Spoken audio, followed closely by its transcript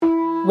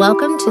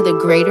Welcome to the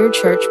Greater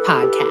Church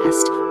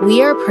Podcast.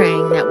 We are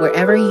praying that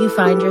wherever you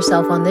find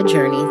yourself on the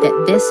journey,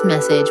 that this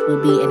message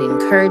will be an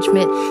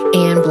encouragement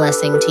and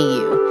blessing to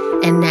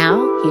you. And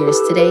now, here's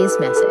today's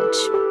message.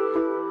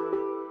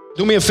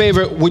 Do me a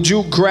favor, would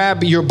you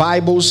grab your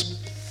Bibles?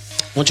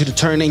 I want you to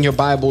turn in your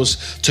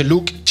Bibles to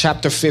Luke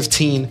chapter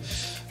 15.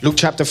 Luke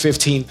chapter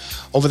 15.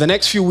 Over the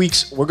next few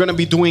weeks, we're going to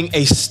be doing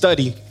a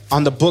study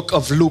on the book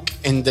of Luke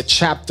in the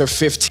chapter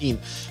 15.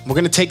 We're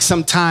going to take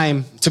some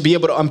time to be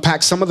able to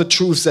unpack some of the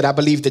truths that I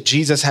believe that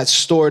Jesus has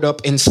stored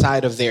up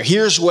inside of there.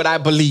 Here's what I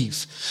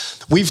believe.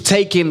 We've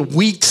taken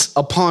weeks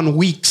upon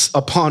weeks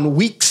upon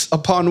weeks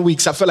upon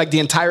weeks. I feel like the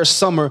entire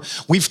summer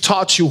we've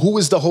taught you who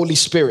is the Holy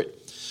Spirit.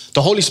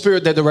 The Holy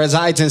Spirit that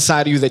resides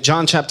inside of you, that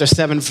John chapter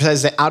 7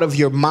 says that out of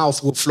your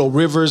mouth will flow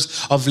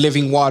rivers of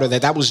living water,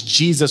 that was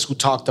Jesus who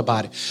talked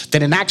about it.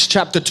 Then in Acts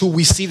chapter 2,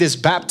 we see this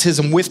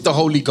baptism with the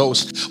Holy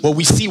Ghost, where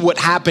we see what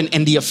happened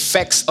and the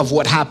effects of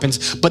what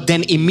happens. But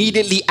then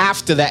immediately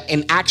after that,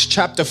 in Acts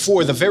chapter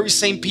 4, the very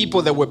same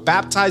people that were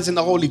baptized in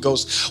the Holy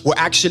Ghost were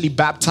actually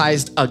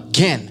baptized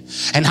again.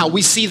 And how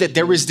we see that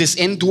there is this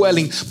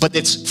indwelling, but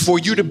it's for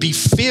you to be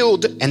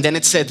filled. And then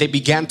it said they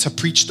began to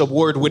preach the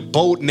word with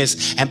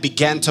boldness and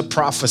began to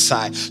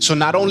prophesy. So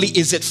not only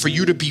is it for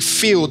you to be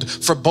filled,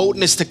 for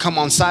boldness to come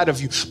on side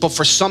of you, but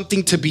for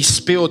something to be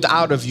spilled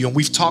out of you. And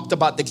we've talked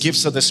about the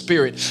gifts of the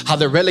Spirit, how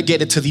they're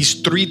relegated to these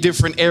three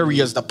different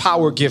areas: the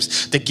power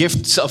gifts, the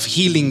gifts of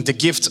healing, the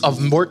gifts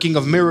of working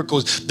of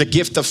miracles, the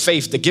gift of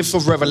faith, the gift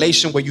of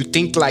revelation where you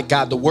think like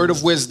God, the word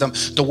of wisdom,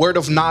 the word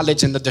of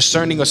knowledge, and the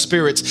discerning of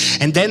spirits.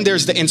 And then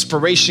there's the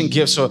inspiration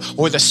gifts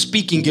or the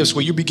speaking gifts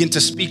where you begin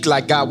to speak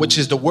like God, which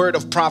is the word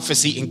of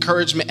prophecy,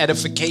 encouragement,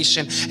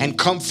 edification, and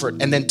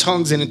comfort. And then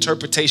tongues and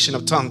interpretation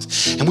of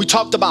tongues. And we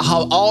talked about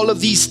how all of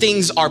these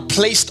things are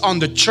placed on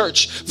the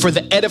church for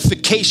the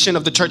edification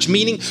of the church,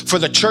 meaning for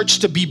the church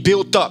to be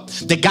built up.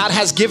 That God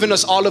has given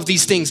us all of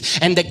these things.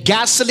 And the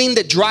gasoline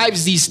that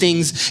drives these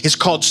things is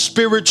called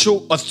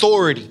spiritual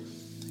authority.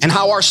 And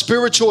how our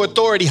spiritual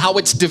authority, how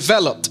it's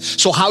developed.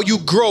 So how you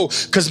grow.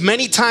 Because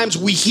many times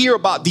we hear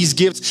about these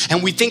gifts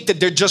and we think that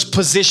they're just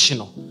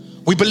positional.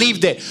 We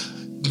believe that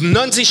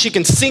Nunzi, she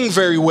can sing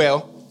very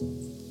well,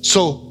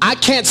 so I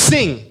can't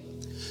sing.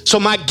 So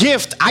my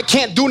gift, I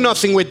can't do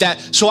nothing with that.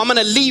 So I'm going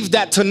to leave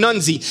that to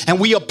Nunzi. And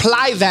we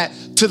apply that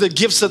to the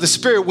gifts of the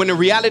Spirit, when in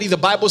reality, the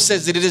Bible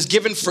says that it is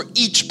given for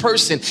each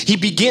person. He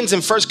begins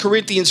in 1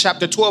 Corinthians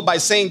chapter 12 by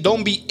saying,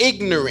 don't be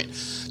ignorant.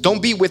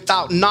 Don't be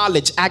without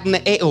knowledge.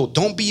 Agnaeo.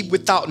 Don't be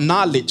without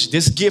knowledge.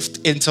 This gift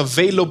is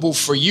available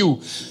for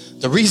you.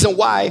 The reason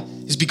why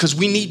is because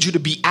we need you to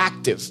be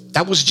active.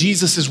 That was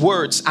Jesus's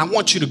words. I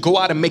want you to go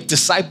out and make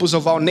disciples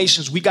of all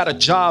nations. We got a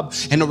job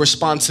and a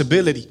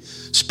responsibility.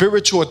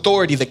 Spiritual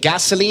authority, the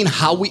gasoline,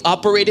 how we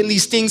operate in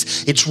these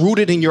things, it's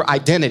rooted in your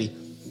identity.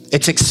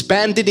 It's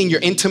expanded in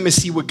your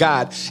intimacy with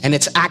God, and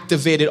it's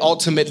activated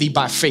ultimately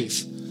by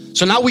faith.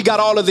 So now we got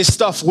all of this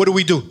stuff. What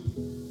do?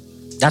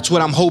 That's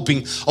what I'm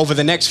hoping over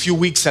the next few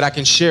weeks that I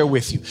can share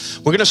with you.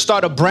 We're going to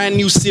start a brand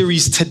new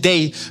series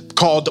today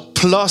called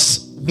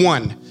Plus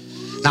One.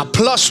 Now,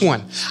 plus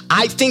one,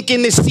 I think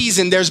in this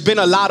season, there's been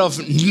a lot of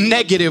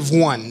negative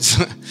ones.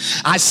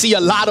 I see a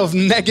lot of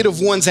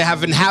negative ones that have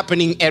been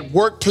happening at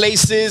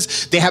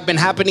workplaces. They have been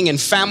happening in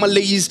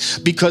families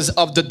because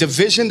of the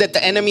division that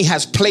the enemy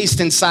has placed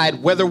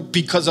inside, whether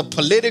because of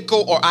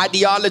political or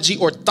ideology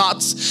or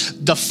thoughts.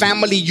 The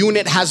family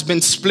unit has been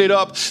split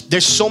up.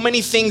 There's so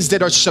many things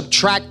that are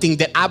subtracting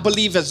that I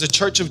believe as the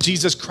Church of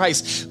Jesus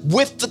Christ,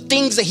 with the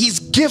things that he's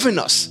given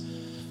us,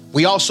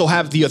 we also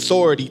have the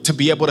authority to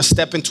be able to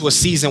step into a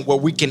season where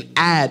we can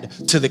add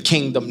to the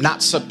kingdom,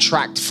 not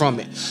subtract from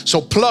it. So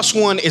plus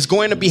one is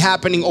going to be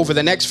happening over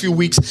the next few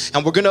weeks,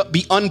 and we're going to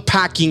be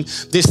unpacking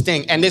this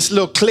thing. And this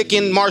little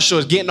clicking Marshall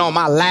is getting on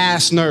my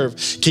last nerve.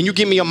 Can you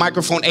give me a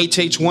microphone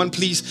HH1,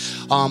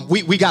 please?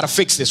 We got to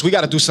fix this. We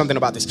got to do something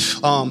about this.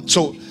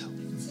 So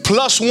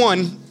plus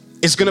one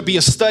is going to be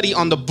a study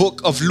on the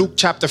book of Luke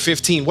chapter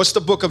 15. What's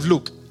the book of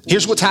Luke?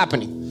 Here's what's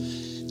happening.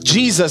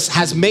 Jesus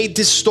has made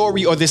this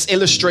story or this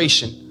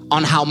illustration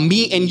on how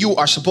me and you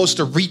are supposed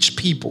to reach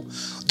people.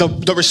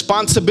 The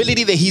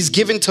responsibility that he's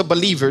given to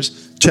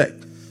believers.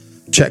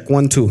 Check,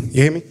 1, 2.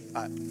 You hear me?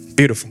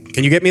 Beautiful.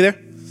 Can you get me there?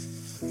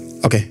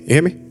 Okay, you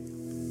hear me?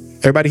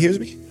 Everybody hears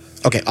me?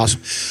 Okay,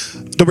 awesome.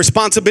 The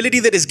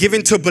responsibility that is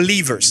given to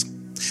believers,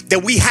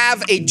 that we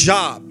have a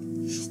job.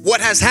 What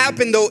has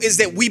happened, though, is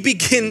that we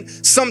begin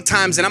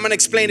sometimes, and I'm going to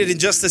explain it in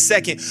just a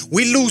second,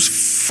 we lose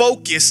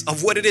focus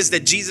of what it is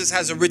that Jesus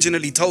has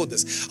originally told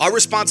us. Our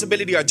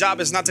responsibility, our job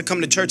is not to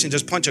come to church and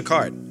just punch a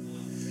card.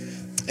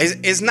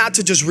 It's not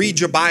to just read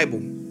your Bible.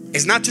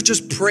 It's not to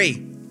just pray.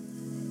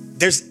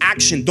 There's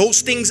action.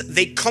 Those things,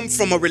 they come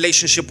from a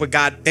relationship with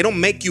God. They don't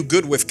make you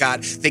good with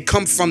God. They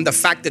come from the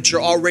fact that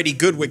you're already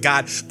good with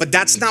God. But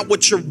that's not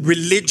what your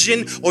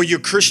religion or your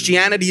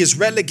Christianity is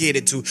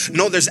relegated to.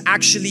 No, there's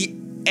actually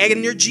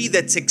energy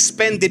that's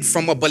expended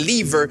from a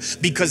believer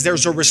because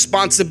there's a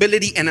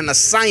responsibility and an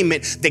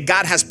assignment that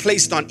God has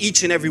placed on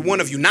each and every one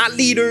of you. Not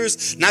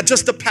leaders, not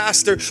just the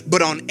pastor,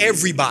 but on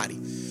everybody.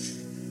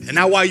 And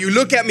now while you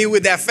look at me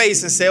with that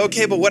face and say,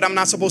 okay, but what, I'm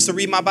not supposed to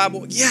read my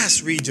Bible?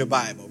 Yes, read your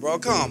Bible, bro.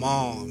 Come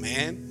on,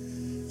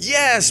 man.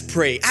 Yes,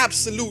 pray.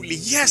 Absolutely.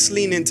 Yes,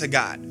 lean into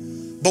God.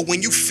 But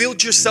when you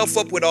filled yourself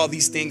up with all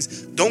these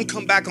things, don't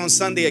come back on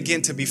Sunday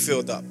again to be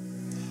filled up.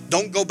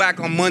 Don't go back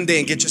on Monday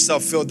and get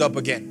yourself filled up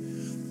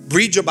again.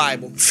 Read your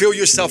Bible, fill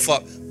yourself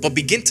up, but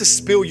begin to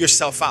spill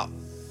yourself out.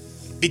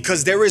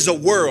 Because there is a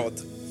world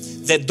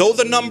that though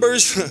the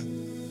numbers,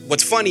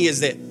 what's funny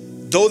is that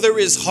though there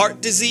is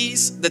heart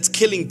disease that's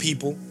killing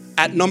people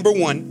at number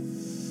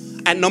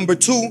 1, at number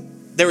 2,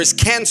 there is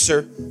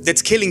cancer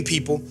that's killing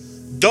people,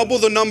 double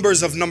the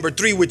numbers of number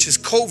 3, which is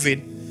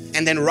COVID,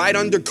 and then right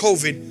under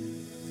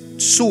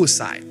COVID,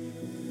 suicide.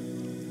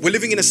 We're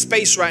living in a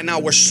space right now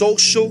where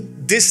social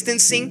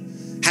distancing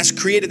has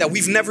created that.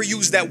 We've never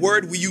used that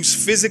word. We use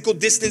physical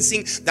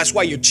distancing. That's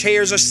why your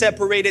chairs are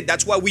separated.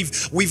 That's why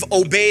we've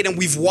obeyed and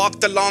we've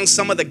walked along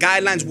some of the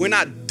guidelines. We're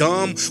not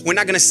dumb. We're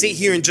not going to sit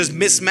here and just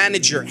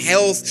mismanage your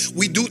health.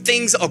 We do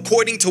things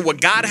according to what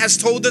God has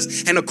told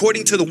us and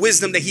according to the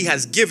wisdom that He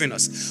has given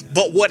us.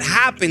 But what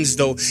happens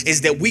though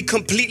is that we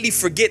completely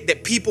forget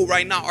that people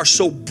right now are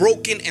so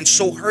broken and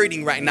so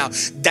hurting right now.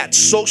 That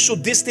social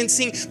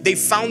distancing, they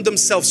found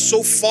themselves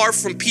so far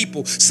from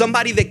people.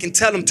 Somebody that can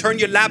tell them, turn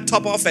your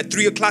laptop off at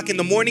 3 o'clock in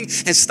the morning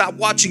and stop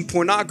watching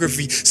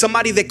pornography.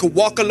 Somebody that could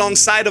walk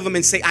alongside of them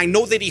and say, I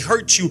know that he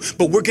hurt you,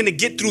 but we're going to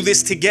get through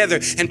this together.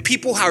 And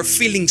people are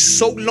feeling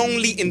so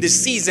lonely in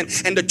this season,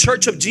 and the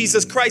Church of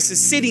Jesus Christ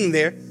is sitting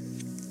there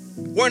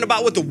worrying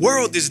about what the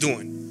world is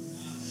doing.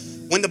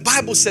 When the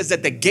Bible says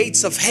that the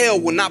gates of hell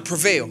will not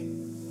prevail.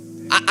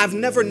 I've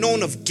never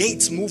known of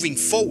gates moving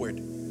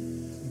forward.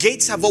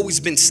 Gates have always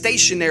been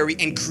stationary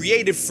and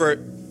created for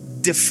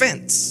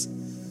defense.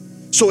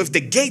 So if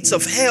the gates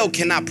of hell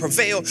cannot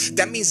prevail,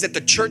 that means that the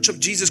Church of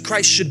Jesus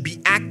Christ should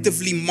be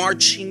actively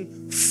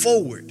marching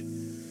forward.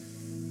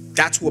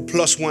 That's what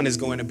 +1 is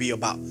going to be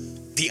about.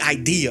 The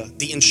idea,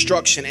 the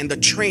instruction, and the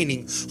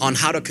training on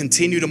how to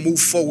continue to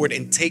move forward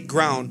and take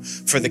ground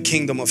for the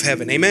kingdom of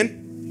heaven.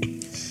 Amen?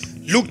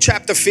 Luke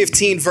chapter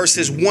 15,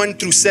 verses 1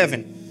 through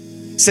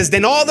 7 says,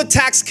 then all the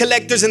tax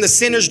collectors and the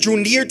sinners drew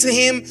near to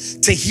him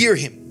to hear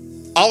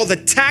him. All the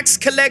tax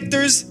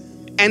collectors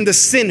and the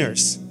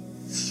sinners.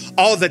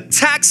 All the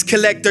tax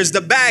collectors,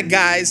 the bad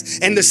guys,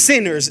 and the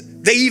sinners,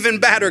 the even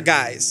badder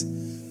guys.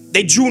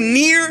 They drew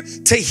near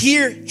to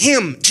hear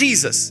him,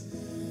 Jesus.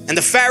 And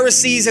the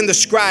Pharisees and the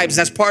scribes,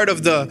 as part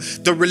of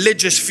the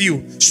religious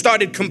few,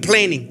 started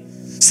complaining,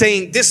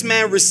 saying, this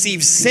man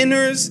receives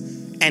sinners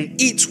and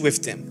eats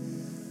with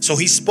them. So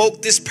he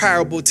spoke this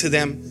parable to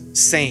them,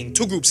 saying,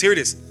 2 groups, here it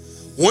is.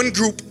 One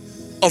group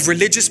of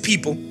religious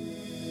people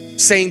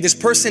saying, this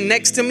person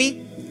next to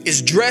me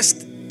is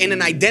dressed in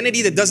an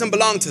identity that doesn't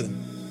belong to them.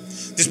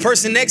 This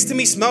person next to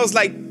me smells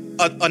like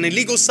an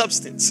illegal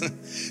substance.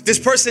 This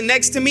person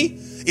next to me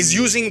is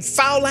using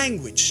foul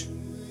language.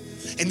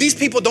 And these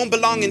people don't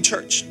belong in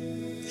church.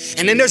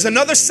 And then there's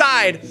another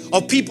side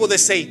of people that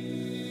say,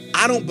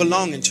 I don't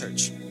belong in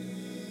church.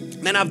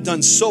 Man, I've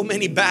done so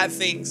many bad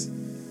things.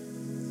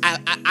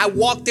 I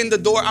walked in the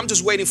door. I'm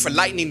just waiting for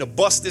lightning to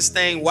bust this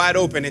thing wide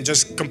open and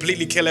just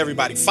completely kill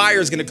everybody. Fire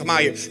is going to come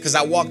out here because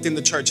I walked in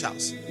the church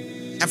house.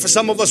 And for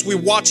some of us,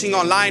 we're watching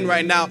online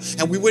right now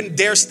and we wouldn't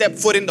dare step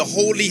foot in the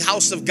holy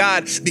house of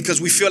God because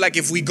we feel like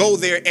if we go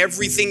there,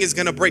 everything is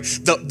going to break.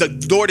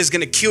 The Lord is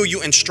going to kill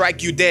you and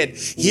strike you dead.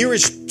 Here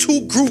is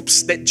 2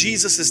 groups that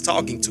Jesus is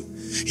talking to.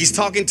 He's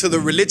talking to the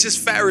religious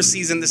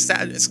Pharisees and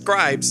the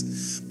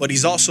scribes, but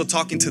he's also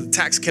talking to the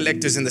tax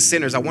collectors and the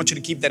sinners. I want you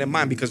to keep that in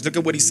mind because look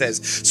at what he says.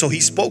 So he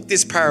spoke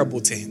this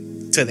parable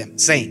to them,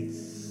 saying,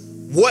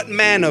 what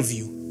man of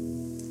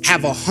you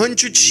have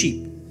 100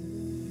 sheep?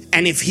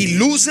 And if he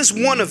loses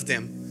one of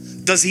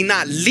them, does he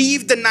not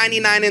leave the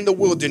 99 in the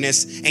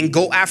wilderness and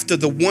go after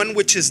the one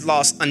which is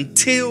lost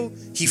until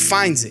he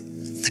finds it?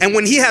 And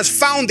when he has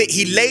found it,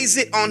 he lays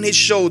it on his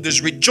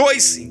shoulders,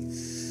 rejoicing.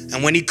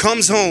 And when he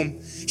comes home,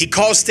 he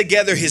calls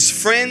together his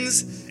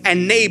friends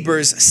and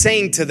neighbors,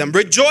 saying to them,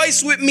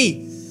 rejoice with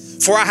me,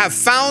 for I have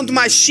found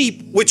my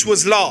sheep which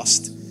was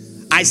lost.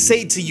 I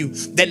say to you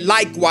that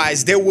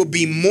likewise there will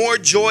be more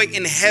joy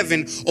in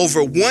heaven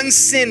over one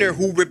sinner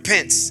who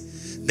repents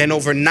than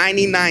over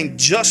 99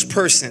 just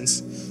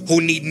persons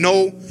who need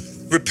no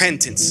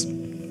repentance.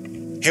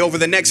 Hey, over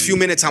the next few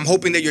minutes, I'm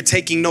hoping that you're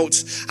taking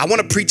notes. I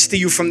want to preach to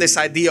you from this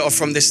idea or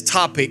from this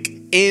topic,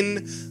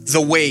 in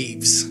the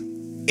waves.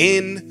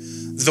 In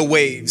the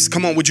waves.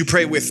 Come on, would you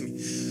pray with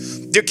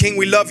me? Dear King,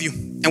 we love you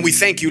and we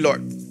thank you,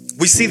 Lord.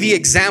 We see the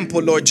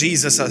example, Lord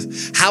Jesus,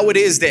 of how it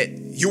is that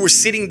you were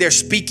sitting there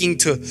speaking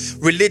to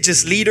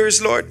religious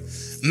leaders, Lord.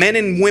 Men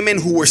and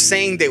women who were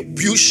saying that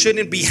you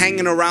shouldn't be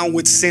hanging around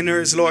with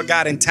sinners, Lord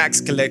God, and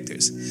tax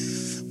collectors.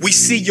 We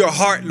see your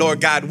heart, Lord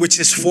God, which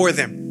is for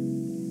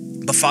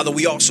them. But Father,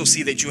 we also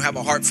see that you have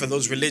a heart for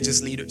those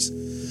religious leaders.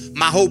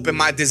 My hope and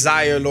my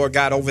desire, Lord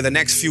God, over the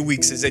next few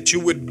weeks is that you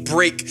would would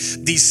break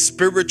these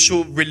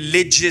spiritual,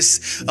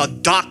 religious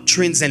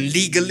doctrines and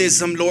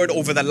legalism, Lord,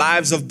 over the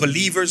lives of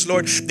believers,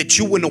 Lord, that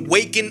you would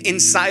awaken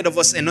inside of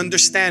us and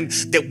understand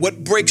that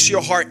what breaks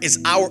your heart is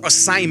our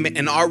assignment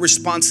and our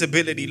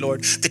responsibility,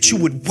 Lord, that you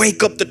would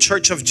wake up the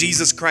church of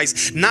Jesus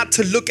Christ, not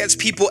to look at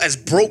people as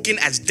broken,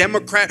 as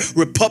Democrat,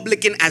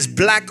 Republican, as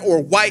black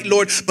or white,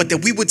 Lord, but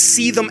that we would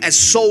see them as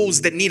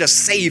souls that need a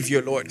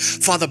savior, Lord.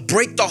 Father,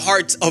 break the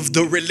hearts of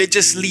the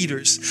religious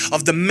leaders,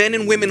 of the men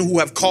and women who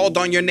have called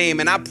on your name.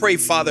 And I pray,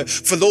 Father,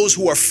 for those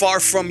who are far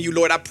from you,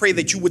 Lord, I pray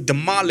that you would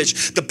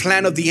demolish the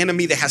plan of the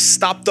enemy that has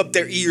stopped up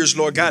their ears,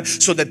 Lord God,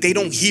 so that they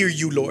don't hear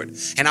you, Lord.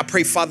 And I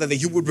pray, Father, that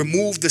you would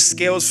remove the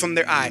scales from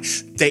their eye,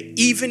 that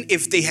even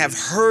if they have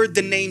heard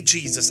the name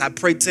Jesus, I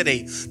pray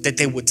today that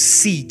they would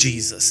see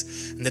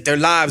Jesus and that their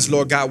lives,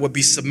 Lord God, would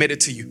be submitted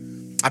to you.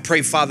 I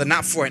pray, Father,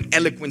 not for an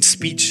eloquent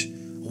speech,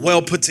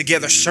 well put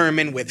together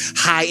sermon with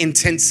high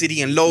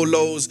intensity and low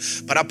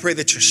lows, but I pray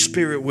that your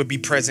spirit would be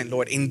present,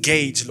 Lord,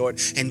 engaged,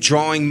 Lord, and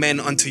drawing men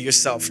unto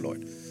yourself,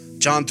 Lord.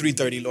 John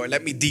 3:30, Lord,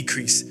 let me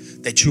decrease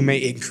that you may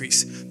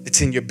increase.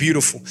 It's in your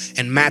beautiful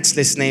and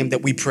matchless name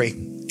that we pray.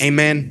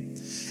 Amen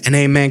and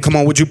amen. Come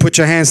on, would you put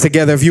your hands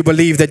together if you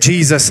believe that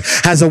Jesus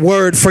has a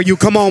word for you?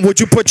 Come on, would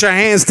you put your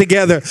hands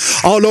together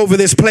all over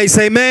this place?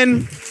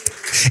 Amen.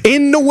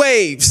 In the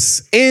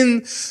waves,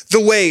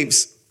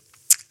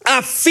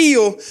 I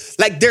feel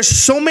like there's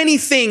so many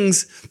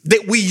things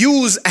that we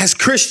use as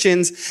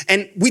Christians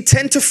and we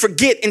tend to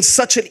forget in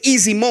such an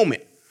easy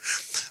moment.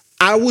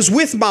 I was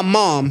with my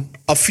mom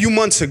a few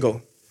months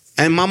ago.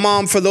 And my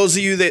mom, for those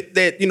of you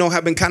that you know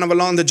have been kind of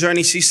along the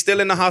journey, she's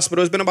still in the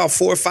hospital. It's been about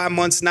 4 or 5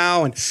 months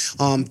now, and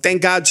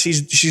thank God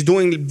she's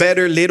doing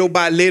better little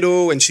by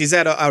little. And she's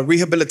at a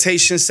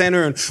rehabilitation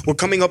center, and we're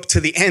coming up to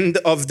the end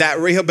of that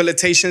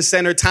rehabilitation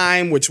center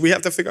time, which we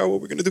have to figure out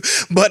what we're gonna do.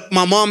 But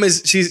my mom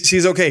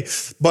she's okay.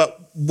 But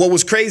what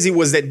was crazy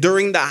was that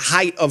during the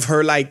height of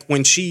her, like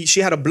when she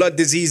had a blood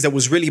disease that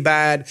was really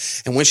bad,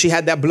 and when she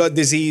had that blood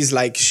disease,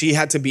 like she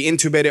had to be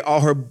intubated,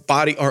 all her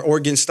body, her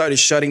organs started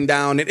shutting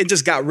down. It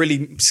just got really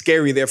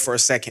scary there for a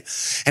second.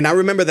 And I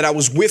remember that I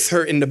was with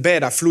her in the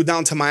bed. I flew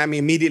down to Miami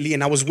immediately,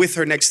 and I was with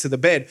her next to the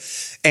bed.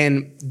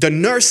 And the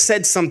nurse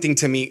said something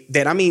to me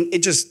that,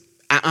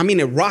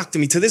 it rocked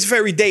me. To this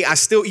very day, I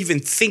still even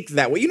think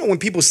that way. You know, when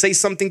people say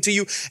something to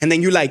you and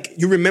then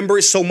you remember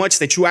it so much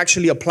that you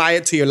actually apply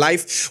it to your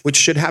life, which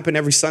should happen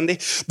every Sunday.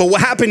 But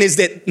what happened is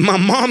that my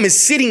mom is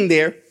sitting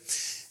there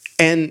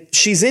and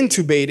she's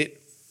intubated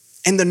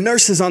and the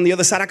nurse is on the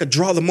other side. I could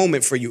draw the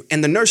moment for you.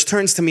 And the nurse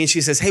turns to me and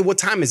she says, "Hey, what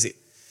time is it?"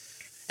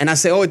 And I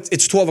say, "Oh,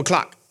 it's 12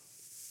 o'clock.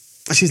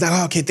 And she's like,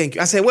 "Oh, okay, thank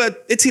you." I said, "Well,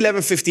 it's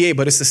 11:58,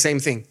 but it's the same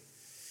thing."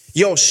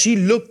 Yo, she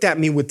looked at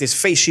me with this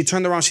face. She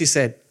turned around, she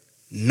said,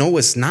 "No,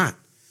 it's not."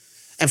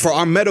 And for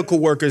our medical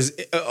workers,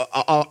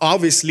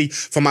 obviously,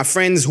 for my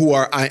friends who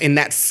are in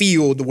that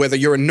field, whether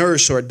you're a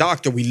nurse or a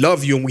doctor, we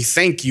love you and we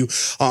thank you.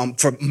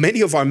 For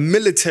many of our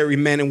military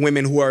men and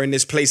women who are in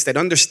this place that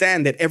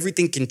understand that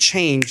everything can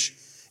change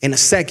in a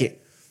second.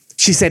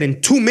 She said, in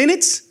 2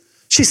 minutes,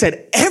 she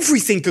said,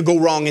 everything could go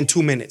wrong in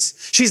 2 minutes.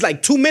 She's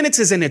like, 2 minutes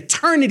is an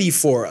eternity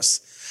for us.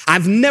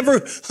 I've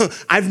never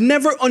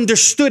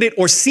understood it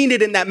or seen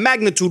it in that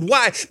magnitude.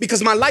 Why?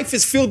 Because my life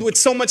is filled with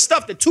so much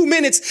stuff that 2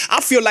 minutes,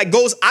 I feel like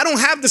I don't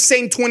have the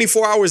same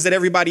 24 hours that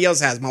everybody else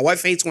has. My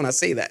wife hates when I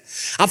say that.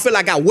 I feel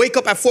like I wake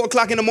up at 4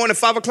 o'clock in the morning,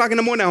 5 o'clock in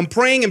the morning, I'm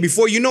praying, and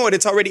before you know it,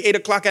 it's already 8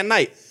 o'clock at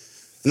night.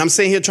 And I'm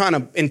sitting here trying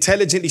to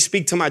intelligently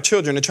speak to my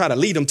children and try to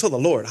lead them to the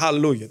Lord.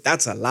 Hallelujah.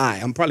 That's a lie.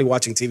 I'm probably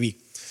watching TV.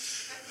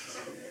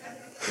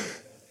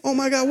 Oh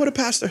my God, what a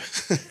pastor.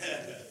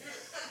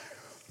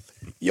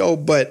 Yo,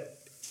 but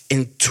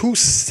in 2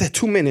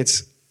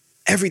 minutes,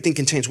 everything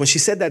can change. When she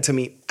said that to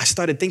me, I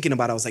started thinking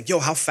about it. I was like, yo,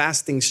 how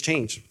fast things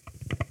change.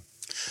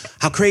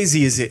 How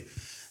crazy is it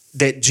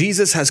that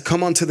Jesus has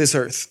come onto this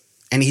earth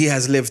and he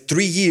has lived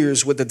 3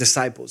 years with the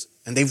disciples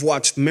and they've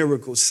watched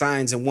miracles,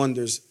 signs and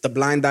wonders. The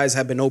blind eyes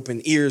have been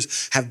opened,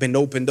 ears have been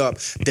opened up.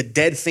 The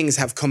dead things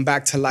have come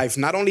back to life.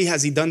 Not only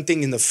has he done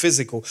things in the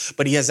physical,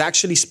 but he has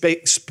actually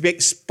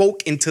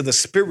spoke into the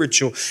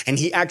spiritual, and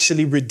he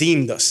actually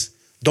redeemed us.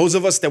 Those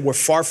of us that were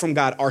far from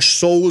God, our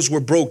souls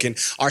were broken,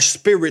 our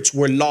spirits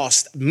were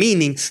lost,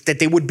 meaning that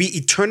they would be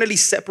eternally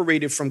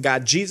separated from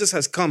God. Jesus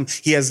has come.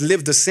 He has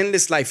lived a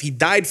sinless life. He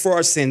died for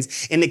our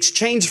sins. In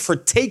exchange for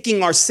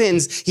taking our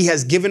sins, he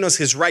has given us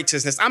his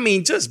righteousness. I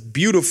mean, just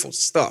beautiful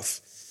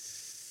stuff.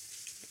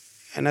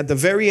 And at the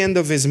very end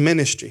of his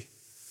ministry,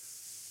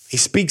 he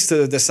speaks to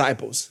the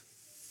disciples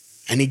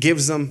and he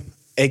gives them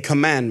a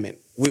commandment.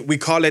 We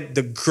call it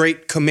the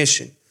Great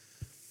Commission.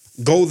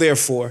 Go,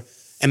 therefore,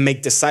 and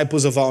make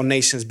disciples of all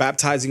nations,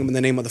 baptizing them in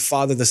the name of the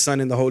Father, the Son,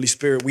 and the Holy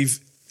Spirit.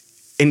 We've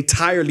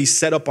entirely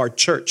set up our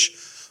church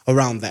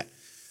around that.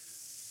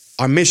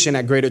 Our mission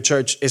at Greater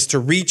Church is to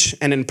reach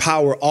and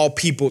empower all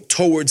people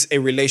towards a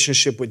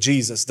relationship with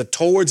Jesus. The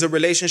towards a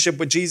relationship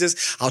with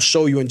Jesus, I'll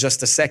show you in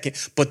just a second.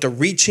 But the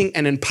reaching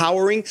and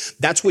empowering,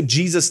 that's what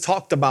Jesus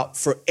talked about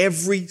for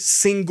every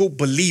single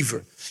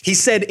believer. He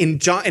said in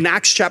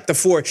Acts chapter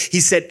 4,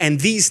 he said,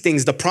 and these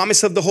things, the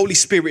promise of the Holy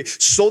Spirit,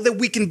 so that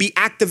we can be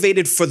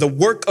activated for the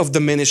work of the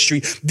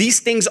ministry. These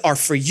things are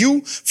for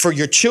you, for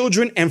your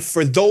children, and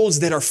for those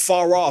that are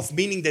far off,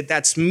 meaning that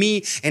that's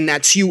me and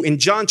that's you. In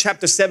John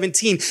chapter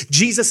 17,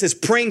 Jesus is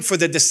praying for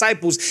the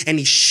disciples and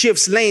he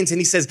shifts lanes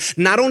and he says,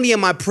 not only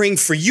am I praying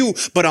for you,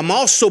 but I'm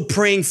also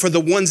praying for the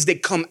ones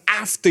that come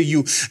after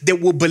you that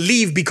will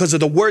believe because of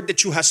the word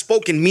that you have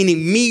spoken,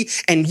 meaning me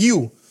and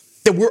you.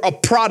 That we're a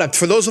product,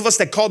 for those of us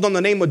that called on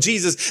the name of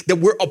Jesus, that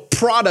we're a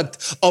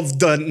product of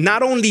the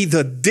not only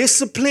the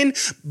discipline,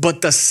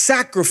 but the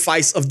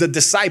sacrifice of the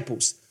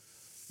disciples.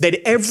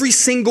 That every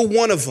single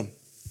one of them,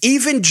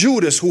 even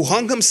Judas who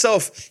hung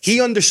himself,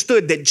 he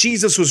understood that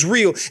Jesus was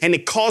real and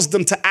it caused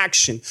them to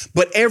action.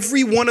 But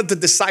every one of the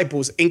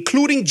disciples,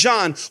 including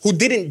John, who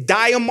didn't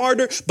die a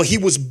martyr, but he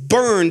was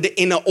burned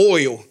in an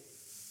oil.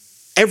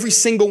 Every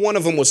single one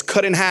of them was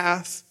cut in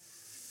half.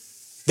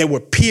 They were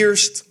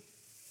pierced,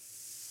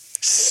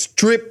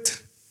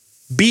 stripped,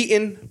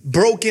 beaten,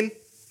 broken,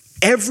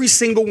 every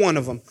single one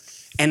of them.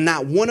 And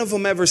not one of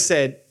them ever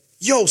said,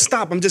 yo,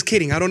 stop, I'm just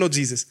kidding. I don't know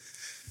Jesus.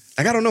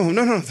 Like, I don't know him.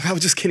 No, I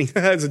was just kidding.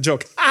 That's a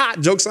joke.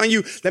 Joke's on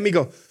you. Let me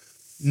go.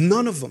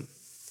 None of them.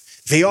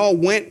 They all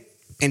went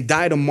and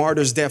died a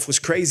martyr's death. What's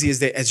crazy is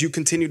that as you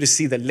continue to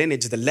see the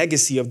lineage, the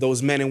legacy of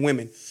those men and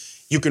women,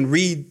 you can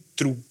read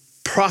through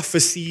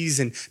prophecies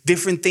and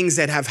different things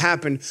that have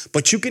happened,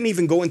 but you can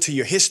even go into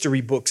your history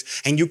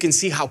books and you can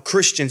see how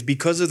Christians,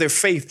 because of their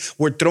faith,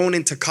 were thrown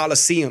into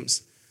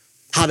coliseums,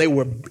 how they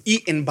were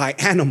eaten by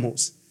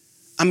animals.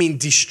 I mean,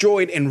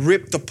 destroyed and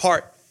ripped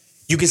apart.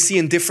 You can see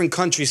in different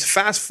countries.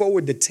 Fast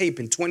forward the tape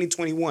in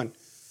 2021.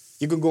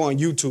 You can go on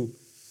YouTube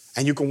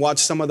and you can watch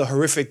some of the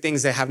horrific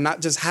things that have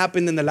not just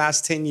happened in the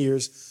last 10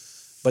 years,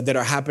 but that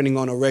are happening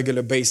on a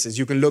regular basis.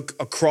 You can look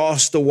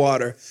across the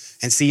water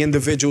and see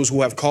individuals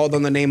who have called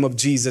on the name of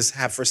Jesus,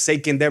 have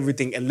forsaken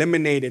everything,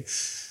 eliminated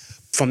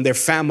from their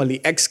family,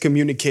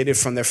 excommunicated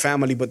from their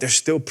family, but they're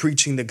still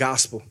preaching the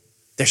gospel.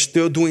 They're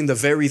still doing the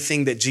very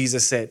thing that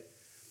Jesus said.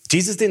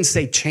 Jesus didn't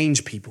say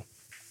change people.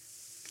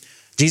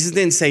 Jesus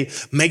didn't say,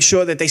 make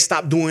sure that they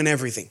stop doing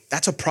everything.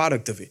 That's a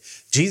product of it.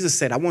 Jesus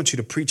said, I want you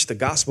to preach the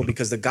gospel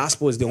because the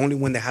gospel is the only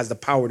one that has the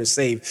power to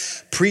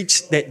save.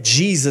 Preach that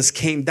Jesus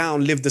came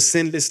down, lived a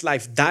sinless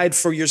life, died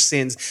for your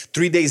sins,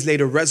 3 days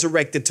later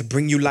resurrected to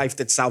bring you life,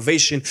 that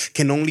salvation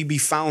can only be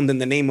found in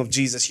the name of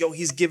Jesus. Yo,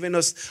 he's given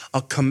us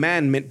a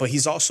commandment, but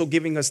he's also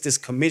giving us this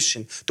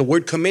commission. The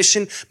word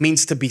commission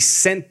means to be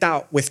sent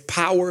out with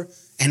power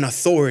and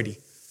authority.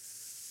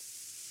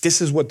 This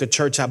is what the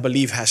church, I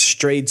believe, has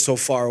strayed so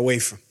far away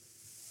from.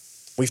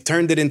 We've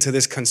turned it into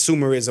this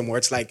consumerism where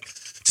it's like,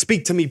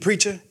 speak to me,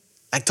 preacher.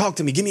 Like, talk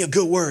to me. Give me a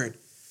good word.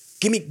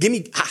 Give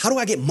me, how do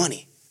I get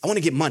money? I want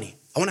to get money.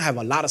 I want to have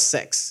a lot of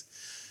sex.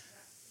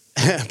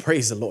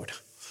 Praise the Lord.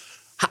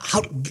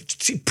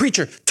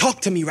 Preacher,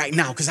 talk to me right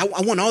now because I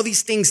want all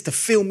these things to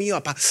fill me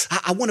up.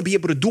 I want to be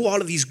able to do all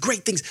of these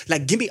great things.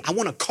 Like, I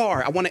want a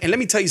car. And let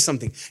me tell you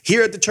something.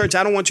 Here at the church,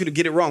 I don't want you to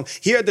get it wrong.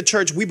 Here at the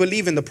church, we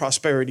believe in the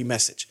prosperity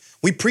message.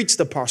 We preach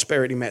the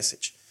prosperity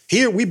message.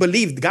 Here, we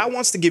believe God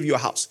wants to give you a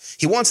house.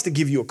 He wants to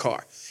give you a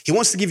car. He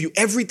wants to give you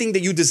everything that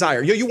you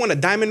desire. Yo, you want a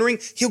diamond ring?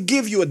 He'll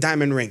give you a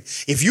diamond ring.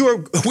 If you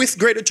are with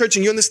Greater Church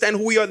and you understand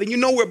who we are, then you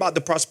know we're about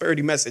the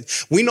prosperity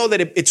message. We know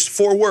that it's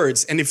 4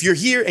 words. And if you're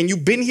here and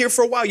you've been here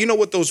for a while, you know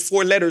what those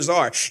 4 letters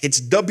are. It's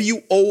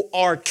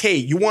W-O-R-K.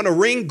 You want a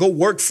ring? Go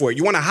work for it.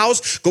 You want a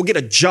house? Go get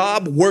a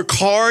job, work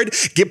hard,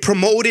 get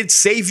promoted,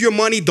 save your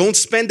money. Don't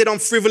spend it on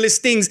frivolous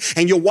things.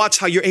 And you'll watch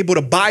how you're able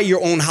to buy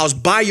your own house,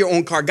 buy your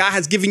own car. God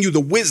has given you the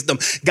wisdom.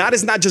 God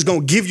is not just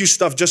going to give you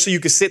stuff just so you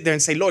can sit there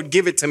and say, Lord,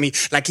 give it to me.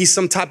 Like he's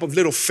some type of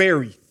little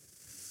fairy.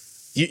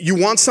 You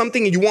want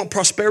something and you want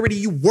prosperity,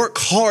 you work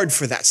hard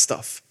for that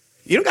stuff.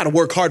 You don't got to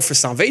work hard for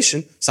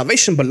salvation.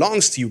 Salvation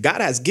belongs to you. God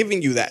has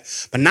given you that.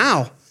 But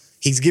now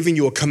he's giving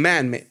you a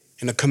commandment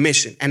and a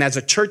commission. And as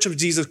a church of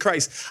Jesus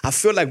Christ, I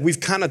feel like we've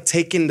kind of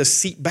taken the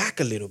seat back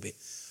a little bit.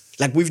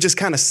 Like we've just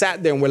kind of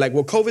sat there and we're like,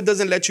 well, COVID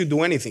doesn't let you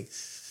do anything.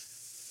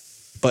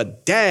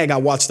 But dag, I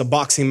watched a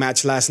boxing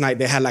match last night.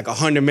 They had like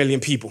 100 million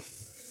people.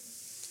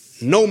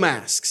 No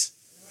masks.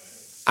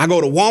 I go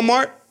to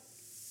Walmart.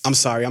 I'm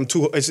sorry,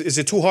 is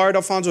it too hard,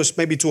 Alfonso? It's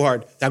maybe too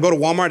hard. I go to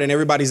Walmart and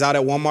everybody's out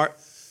at Walmart.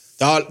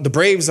 The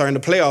Braves are in the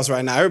playoffs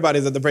right now.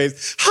 Everybody's at the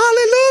Braves.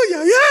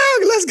 Hallelujah,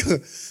 yeah, let's go.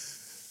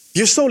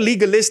 You're so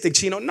legalistic,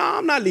 Chino. No,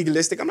 I'm not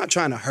legalistic. I'm not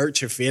trying to hurt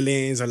your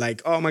feelings or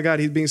like, oh my God,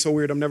 he's being so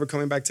weird. I'm never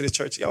coming back to this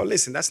church. Yo,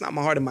 listen, that's not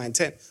my heart and my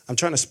intent. I'm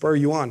trying to spur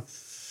you on.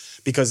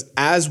 Because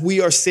as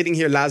we are sitting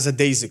here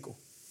lackadaisical,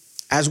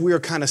 as we are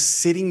kind of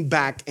sitting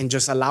back and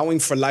just allowing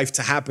for life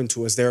to happen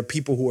to us, there are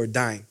people who are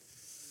dying.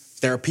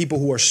 There are people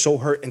who are so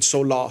hurt and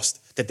so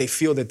lost that they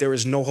feel that there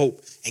is no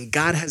hope. And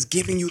God has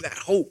given you that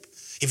hope.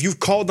 If you've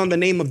called on the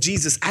name of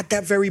Jesus at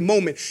that very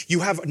moment, you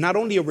have not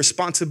only a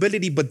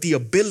responsibility, but the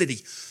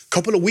ability. A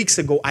couple of weeks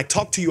ago, I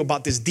talked to you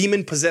about this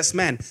demon-possessed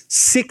man.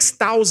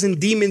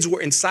 6,000 demons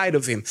were inside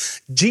of him.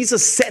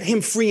 Jesus set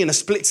him free in a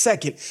split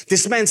second.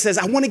 This man says,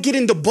 I want to get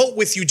in the boat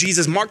with you,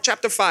 Jesus. Mark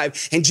chapter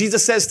 5. And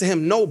Jesus says to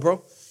him, no,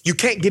 bro. You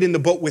can't get in the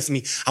boat with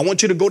me. I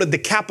want you to go to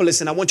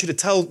Decapolis and I want you to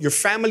tell your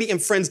family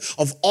and friends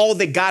of all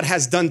that God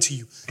has done to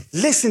you.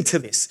 Listen to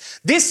this.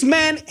 This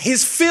man, he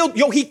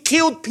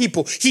killed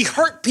people. He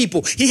hurt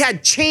people. He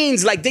had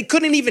chains, like they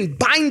couldn't even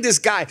bind this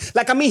guy.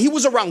 He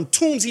was around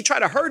tombs. He tried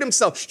to hurt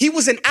himself. He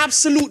was an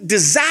absolute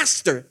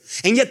disaster.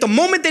 And yet the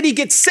moment that he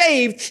gets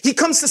saved, he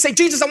comes to say,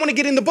 Jesus, I want to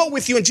get in the boat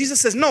with you. And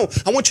Jesus says, no,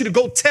 I want you to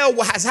go tell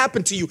what has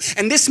happened to you.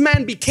 And this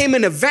man became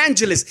an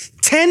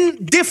evangelist.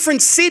 10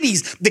 different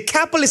cities.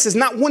 Decapolis is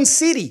not one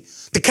city.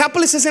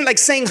 Decapolis isn't like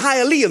saying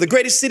Hialeah, the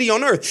greatest city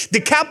on earth.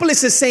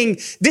 Decapolis is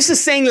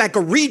saying like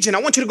a region.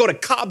 I want you to go to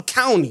Cobb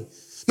County.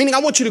 Meaning I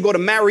want you to go to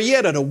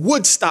Marietta, to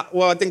Woodstock.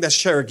 Well, I think that's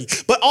Cherokee.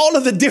 But all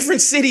of the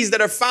different cities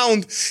that are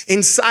found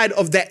inside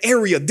of that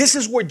area. This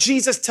is where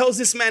Jesus tells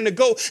this man to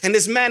go. And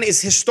this man is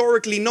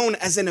historically known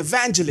as an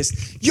evangelist.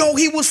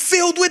 He was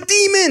filled with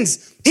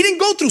demons. He didn't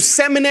go through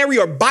seminary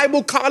or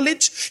Bible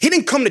college. He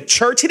didn't come to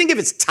church. He didn't give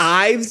his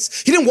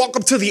tithes. He didn't walk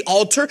up to the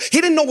altar.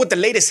 He didn't know what the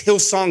latest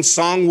Hillsong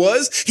song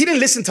was. He didn't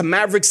listen to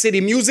Maverick City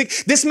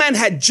music. This man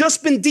had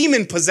just been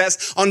demon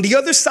possessed. On the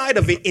other side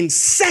of it, in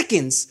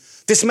seconds,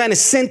 this man is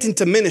sent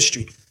into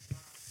ministry.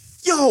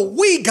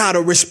 We got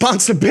a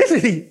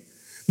responsibility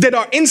that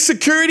our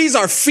insecurities,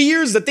 our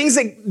fears, the things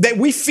that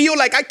we feel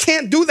like, I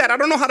can't do that. I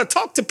don't know how to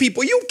talk to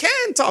people. You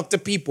can talk to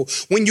people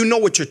when you know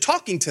what you're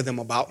talking to them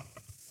about.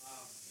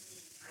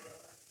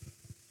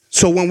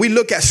 So when we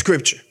look at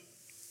scripture,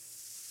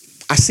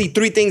 I see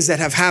 3 things that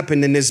have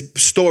happened in this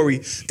story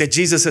that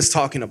Jesus is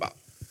talking about.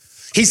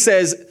 He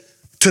says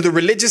to the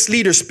religious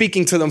leaders,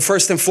 speaking to them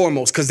first and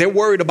foremost, because they're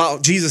worried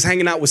about Jesus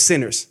hanging out with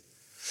sinners.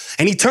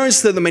 And he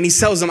turns to them and he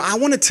tells them, I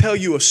want to tell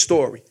you a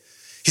story.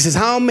 He says,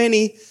 how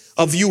many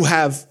of you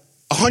have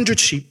 100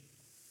 sheep?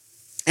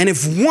 And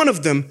if one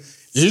of them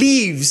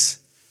leaves,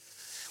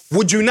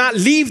 would you not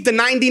leave the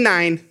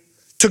 99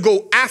 to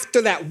go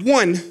after that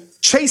one,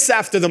 chase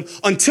after them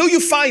until you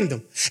find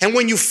them? And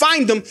when you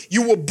find them,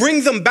 you will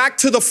bring them back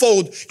to the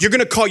fold. You're going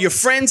to call your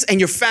friends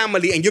and your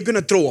family and you're going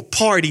to throw a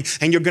party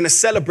and you're going to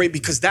celebrate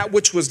because that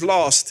which was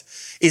lost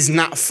is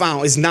now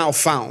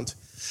found.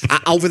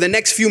 Over the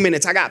next few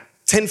minutes, I got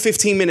 10,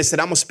 15 minutes that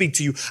I'm going to speak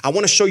to you. I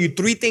want to show you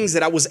 3 things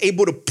that I was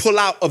able to pull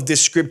out of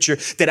this scripture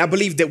that I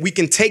believe that we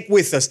can take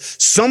with us.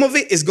 Some of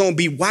it is going to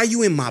be, why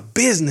you in my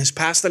business,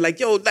 pastor?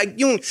 You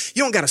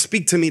don't got to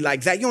speak to me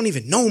like that. You don't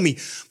even know me.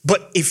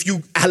 But if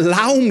you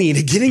allow me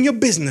to get in your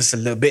business a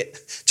little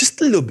bit, just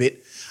a little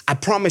bit, I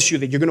promise you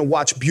that you're going to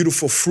watch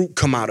beautiful fruit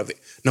come out of it.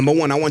 Number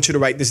 1, I want you to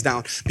write this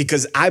down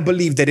because I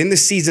believe that in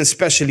this season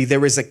especially,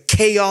 there is a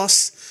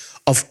chaos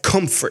of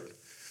comfort.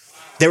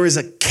 There is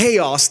a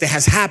chaos that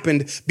has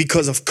happened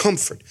because of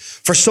comfort.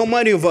 For so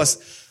many of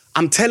us,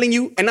 I'm telling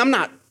you, and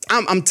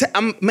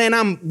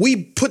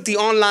we put the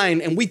online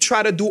and we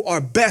try to do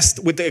our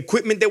best with the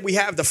equipment that we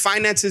have, the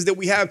finances that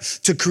we have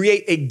to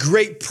create a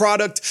great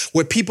product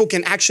where people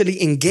can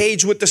actually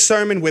engage with the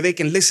sermon, where they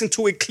can listen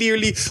to it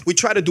clearly. We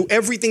try to do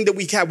everything that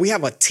we can. We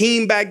have a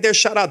team back there.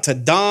 Shout out to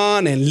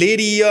Don and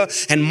Lydia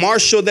and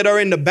Marshall that are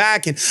in the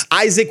back. And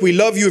Isaac, we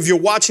love you. If you're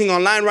watching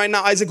online right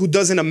now, Isaac, who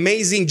does an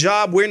amazing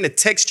job. We're in the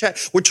text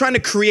chat. We're trying to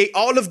create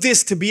all of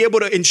this to be able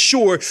to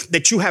ensure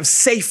that you have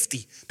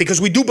safety, because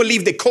we do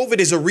believe that COVID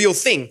is a real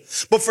thing.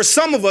 But for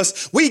some of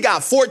us, we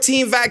got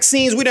 14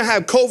 vaccines. We done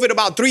had COVID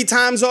about 3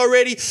 times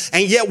already.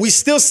 And yet we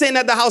still sitting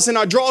at the house in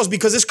our drawers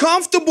because it's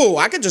comfortable.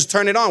 I could just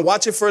turn it on,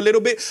 watch it for a little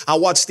bit. I'll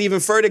watch Stephen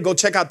Furtick, go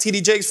check out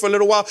TD Jakes for a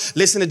little while,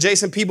 listen to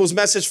Jason Peoples'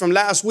 message from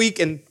last week,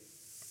 and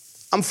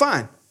I'm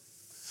fine.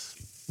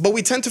 But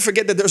we tend to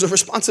forget that there's a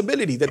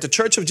responsibility, that the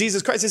Church of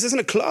Jesus Christ, this isn't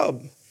a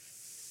club.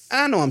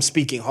 I know I'm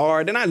speaking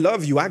hard, and I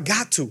love you. I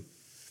got to.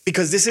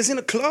 Because this isn't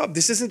a club.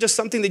 This isn't just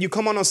something that you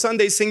come on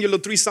Sunday, sing your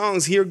little 3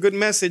 songs, hear a good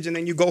message, and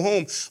then you go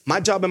home. My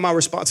job and my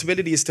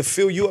responsibility is to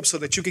fill you up so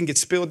that you can get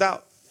spilled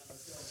out.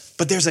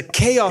 But there's a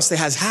chaos that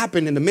has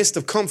happened in the midst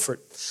of comfort.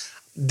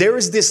 There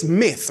is this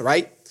myth,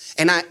 right?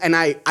 And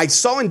I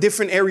saw in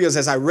different areas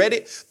as I read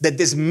it that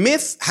this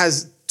myth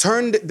has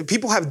turned,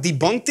 people have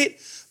debunked it.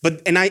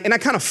 And I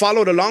kind of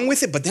followed along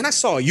with it, but then I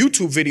saw a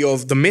YouTube video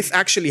of the myth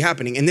actually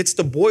happening, and it's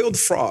the boiled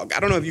frog. I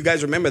don't know if you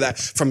guys remember that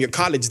from your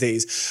college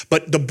days,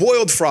 but the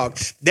boiled frog,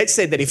 that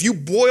said that if you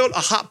boil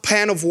a hot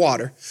pan of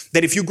water,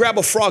 that if you grab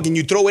a frog and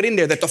you throw it in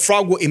there, that the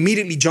frog will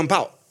immediately jump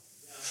out.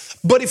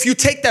 But if you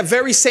take that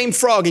very same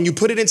frog and you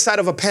put it inside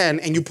of a pan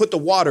and you put the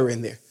water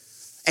in there,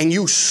 and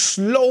you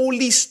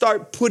slowly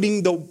start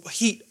putting the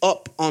heat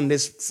up on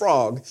this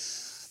frog,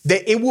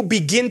 that it will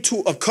begin to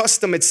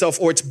accustom itself,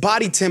 or its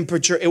body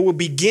temperature, it will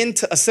begin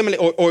to assimilate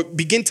or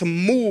begin to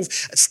move,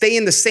 stay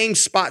in the same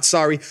spot,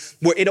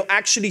 where it'll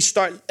actually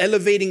start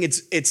elevating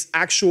its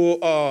actual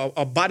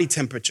body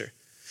temperature.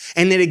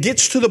 And then it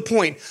gets to the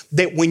point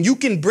that when you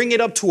can bring it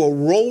up to a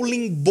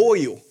rolling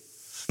boil,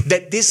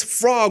 that this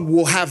frog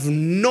will have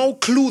no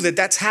clue that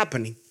that's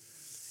happening,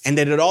 and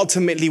that it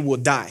ultimately will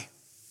die.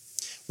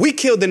 We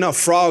killed enough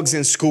frogs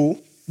in school.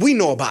 We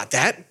know about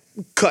that.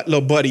 Cut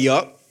little buddy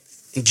up.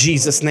 In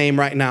Jesus' name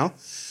right now.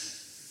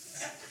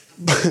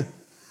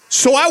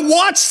 So I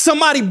watched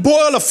somebody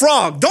boil a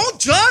frog. Don't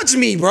judge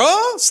me, bro.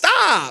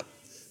 Stop.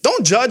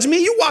 Don't judge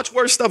me. You watch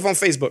worse stuff on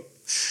Facebook.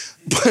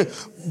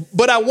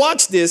 But I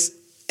watched this,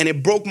 and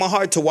it broke my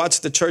heart to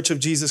watch the Church of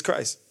Jesus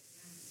Christ.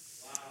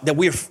 That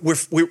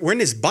we're in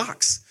this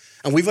box,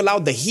 and we've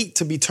allowed the heat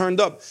to be turned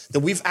up.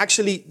 That we've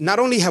actually, not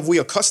only have we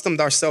accustomed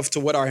ourselves to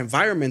what our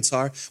environments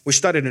are, we're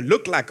starting to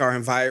look like our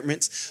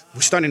environments,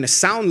 we're starting to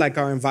sound like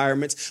our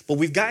environments, but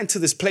we've gotten to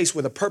this place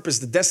where the purpose,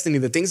 the destiny,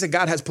 the things that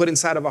God has put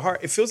inside of our heart,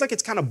 it feels like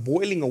it's kind of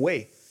boiling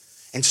away.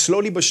 And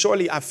slowly but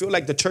surely, I feel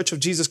like the Church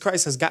of Jesus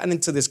Christ has gotten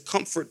into this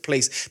comfort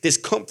place, this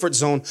comfort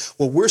zone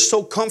where we're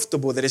so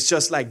comfortable that it's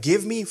just like,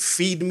 give me,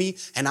 feed me,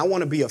 and I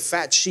want to be a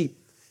fat sheep.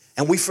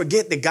 And we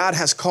forget that God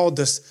has called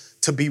us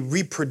to be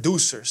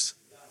reproducers.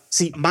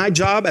 See, my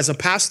job as a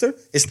pastor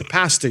is to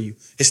pastor you,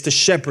 is to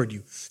shepherd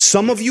you.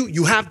 Some of you,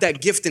 you have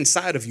that gift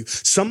inside of you.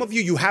 Some of you,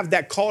 you have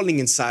that calling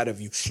inside of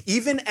you.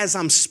 Even as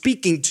I'm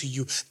speaking to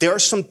you, there are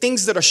some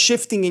things that are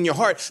shifting in your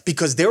heart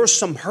because there is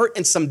some hurt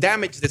and some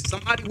damage that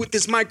somebody with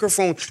this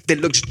microphone that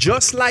looks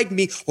just like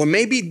me or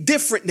maybe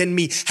different than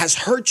me has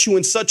hurt you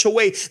in such a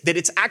way that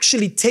it's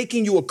actually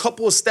taking you a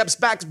couple of steps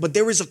back, but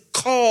there is a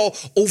call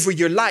over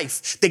your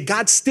life that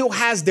God still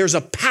has. There's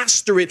a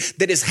pastorate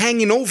that is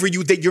hanging over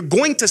you that you're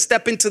going to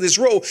step into this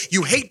role.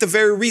 You hate the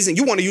very reason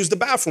you want to use the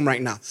bathroom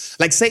right now.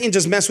 Like Satan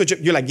just messed with you.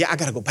 You're like, yeah, I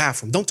got to go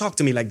bathroom. Don't talk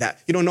to me like that.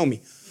 You don't know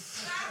me.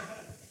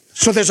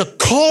 So there's a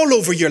call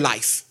over your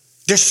life.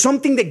 There's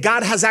something that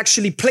God has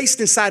actually placed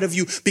inside of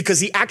you because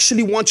he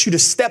actually wants you to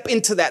step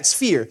into that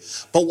sphere.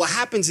 But what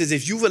happens is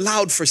if you've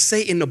allowed for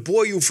Satan to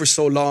boil you for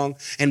so long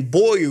and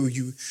boil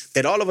you,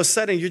 that all of a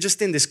sudden you're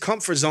just in this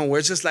comfort zone where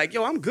it's just like,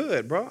 yo, I'm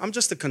good, bro. I'm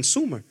just a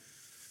consumer.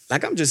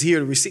 Like, I'm just here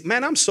to receive.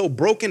 Man, I'm so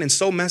broken and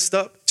so messed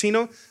up,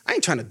 Chino. I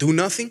ain't trying to do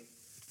nothing.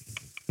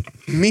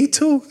 Me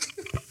too.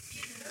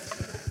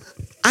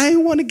 I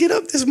ain't want to get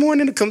up this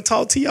morning to come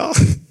talk to y'all.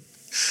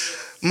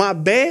 My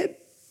bed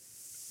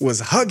was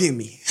hugging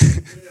me.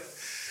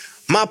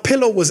 My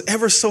pillow was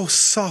ever so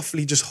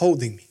softly just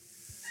holding me.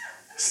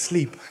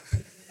 Sleep.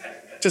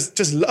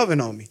 Just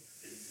loving on me.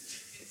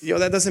 Yo,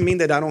 that doesn't mean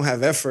that I don't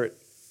have effort,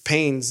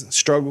 pains,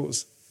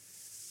 struggles.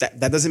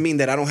 That doesn't mean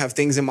that I don't have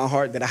things in my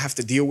heart that I have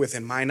to deal with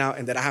and mine out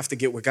and that I have to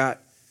get with God.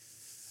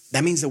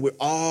 That means that we're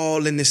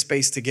all in this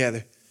space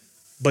together,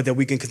 but that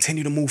we can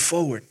continue to move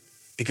forward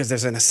because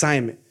there's an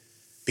assignment,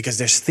 because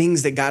there's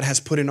things that God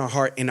has put in our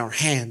heart, in our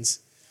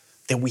hands,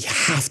 that we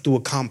have to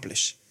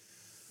accomplish.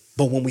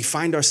 But when we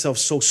find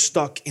ourselves so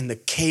stuck in the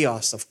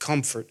chaos of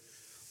comfort,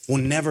 we'll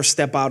never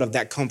step out of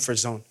that comfort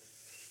zone.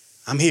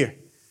 I'm here.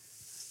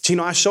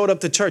 Chino, I showed up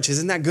to church.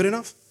 Isn't that good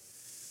enough?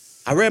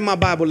 I read my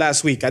Bible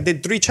last week. I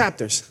did 3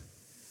 chapters.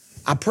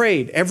 I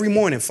prayed every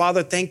morning,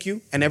 Father, thank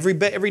you. And every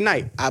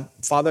night,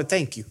 Father,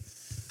 thank you.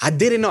 I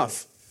did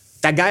enough.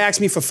 That guy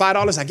asked me for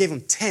 $5. I gave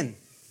him 10.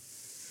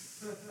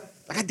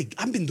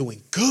 I've been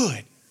doing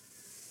good.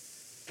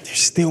 There's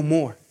still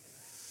more.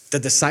 The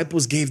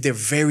disciples gave their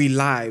very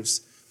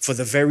lives for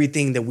the very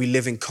thing that we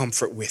live in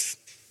comfort with.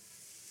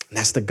 And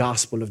that's the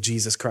gospel of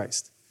Jesus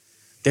Christ.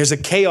 There's a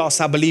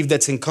chaos, I believe,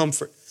 that's in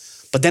comfort.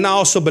 But then I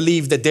also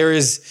believe that there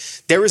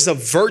is a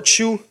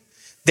virtue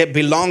that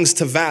belongs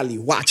to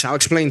value. Watch, I'll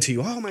explain to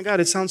you. Oh my God,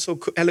 it sounds so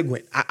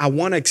eloquent. I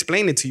want to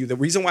explain it to you. The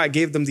reason why I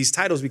gave them these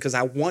titles is because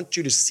I want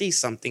you to see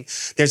something.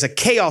 There's a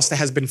chaos that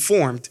has been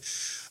formed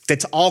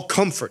that's all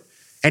comfort.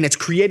 And it's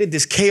created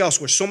this chaos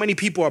where so many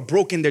people are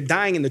broken, they're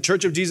dying, and the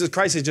Church of Jesus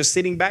Christ is just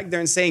sitting back there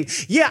and saying,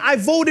 yeah, I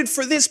voted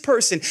for this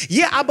person.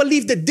 Yeah, I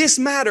believe that this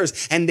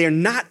matters. And they're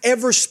not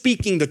ever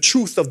speaking the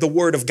truth of the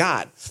word of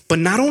God. But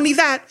not only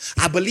that,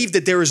 I believe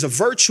that there is a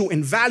virtue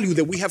and value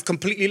that we have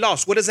completely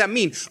lost. What does that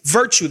mean?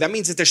 Virtue, that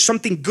means that there's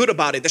something good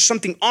about it. There's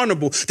something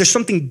honorable. There's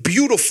something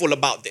beautiful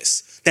about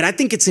this. That I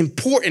think it's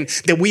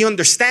important that we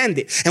understand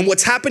it. And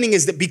what's happening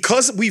is that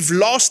because we've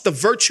lost the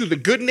virtue, the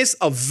goodness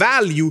of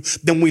value,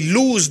 then we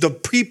lose the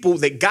people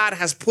that God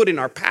has put in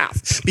our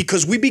path.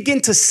 Because we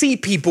begin to see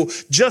people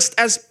just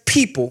as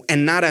people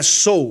and not as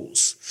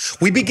souls.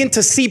 We begin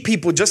to see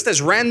people just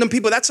as random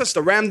people. That's just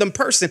a random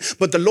person.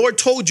 But the Lord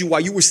told you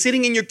while you were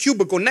sitting in your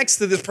cubicle next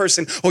to this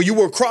person, or you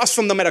were across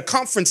from them at a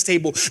conference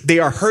table, they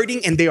are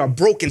hurting and they are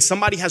broken.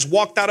 Somebody has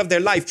walked out of their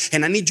life,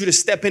 and I need you to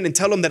step in and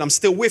tell them that I'm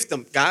still with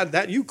them. God,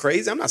 that you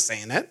crazy? I'm not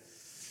saying that.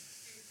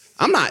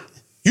 I'm not.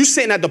 You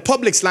sitting at the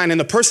Publix line and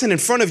the person in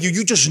front of you,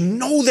 you just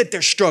know that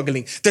they're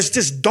struggling. There's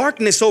this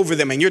darkness over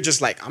them, and you're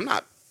just like, I'm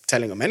not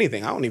telling them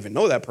anything. I don't even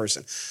know that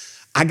person.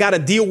 I got to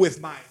deal with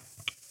my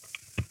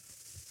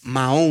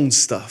own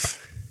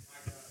stuff.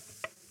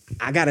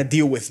 I got to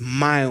deal with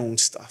my own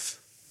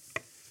stuff.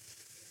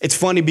 It's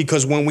funny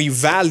because when we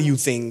value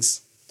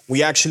things,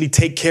 we actually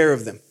take care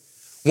of them.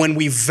 When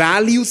we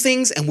value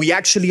things and we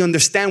actually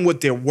understand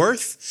what they're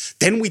worth,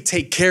 then we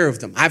take care of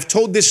them. I've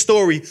told this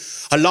story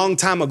a long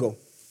time ago.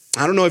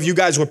 I don't know if you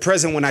guys were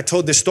present when I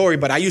told this story,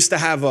 but I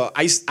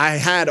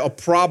had a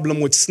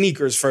problem with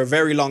sneakers for a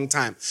very long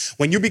time.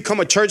 When you become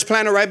a church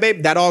planner, right,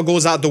 babe, that all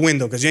goes out the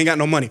window because you ain't got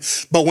no money.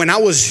 But when I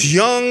was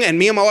young and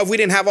me and my wife, we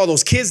didn't have all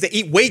those kids that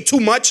eat way too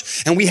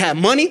much and we had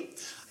money,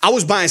 I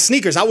was buying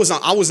sneakers. I was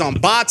on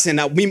bots, and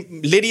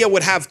Lydia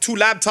would have 2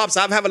 laptops.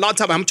 I'd have a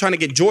laptop. I'm trying to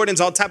get Jordans,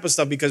 all type of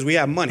stuff because we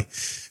have money.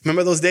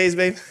 Remember those days,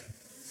 babe?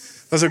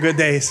 Those are good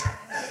days.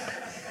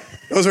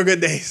 Those were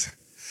good days.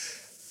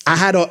 I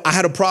had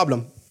a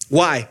problem.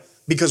 Why?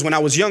 Because when I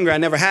was younger, I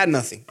never had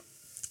nothing.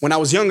 When I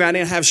was younger, I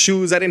didn't have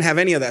shoes. I didn't have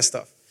any of that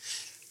stuff.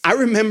 I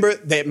remember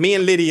that me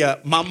and Lydia,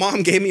 my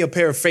mom gave me a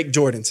pair of fake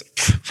Jordans.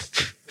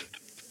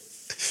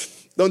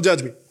 Don't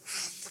judge me.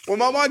 When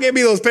my mom gave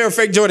me those pair of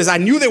fake Jordans, I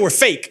knew they were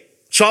fake.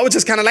 So I was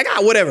just kind of like,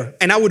 whatever.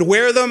 And I would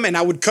wear them and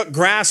I would cut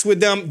grass with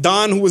them.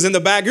 Don, who was in the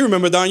back, you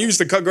remember Don, you used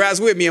to cut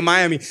grass with me in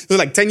Miami. It was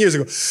like 10 years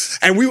ago.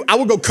 And I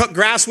would go cut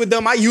grass with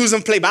them. I use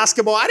them, play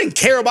basketball. I didn't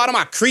care about them.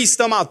 I creased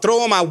them. I'll throw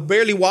them. I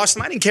barely washed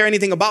them. I didn't care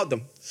anything about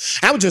them.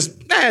 I would just,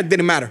 it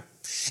didn't matter.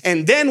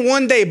 And then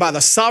one day, by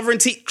the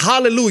sovereignty,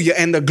 hallelujah,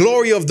 and the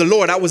glory of the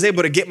Lord, I was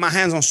able to get my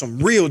hands on some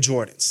real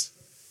Jordans.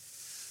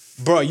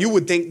 Bro, you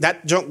would think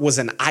that junk was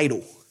an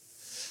idol.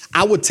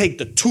 I would take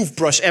the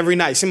toothbrush every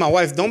night. See, my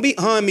wife, don't be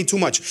humming me too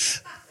much.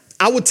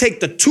 I would take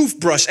the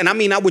toothbrush, and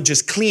I would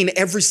just clean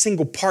every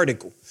single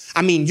particle.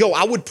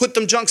 I would put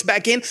them junks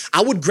back in.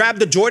 I would grab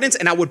the Jordans,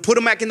 and I would put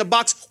them back in the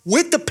box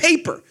with the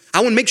paper.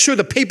 I would make sure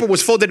the paper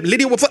was folded.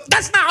 Lydia would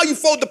that's not how you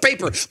fold the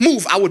paper.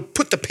 Move. I would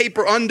put the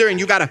paper under, and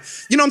you know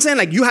what I'm saying?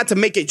 Like, you had to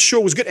make it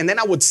sure it was good. And then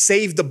I would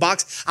save the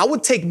box. I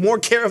would take more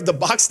care of the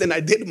box than I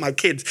did my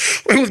kids.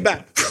 It was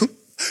bad.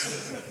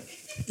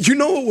 You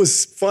know what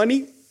was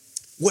funny?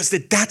 Was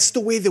that's the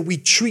way that we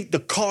treat the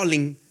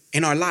calling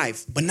in our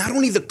life. But not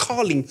only the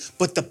calling,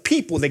 but the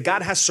people that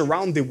God has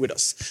surrounded with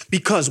us.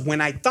 Because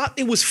when I thought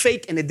it was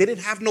fake and it didn't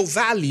have no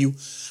value,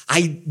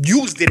 I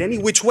used it any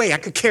which way. I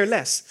could care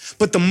less.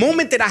 But the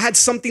moment that I had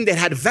something that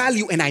had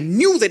value and I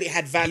knew that it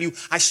had value,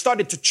 I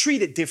started to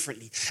treat it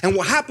differently. And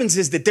what happens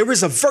is that there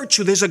is a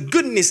virtue, there's a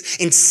goodness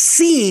in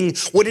seeing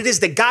what it is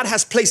that God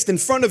has placed in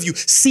front of you,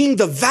 seeing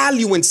the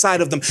value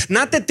inside of them.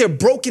 Not that they're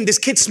broken. This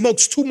kid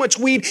smokes too much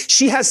weed.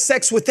 She has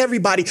sex with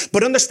everybody,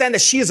 but understand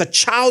that she is a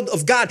child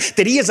of God,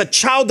 that he is a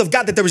child of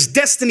God, that there is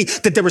destiny,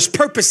 that there is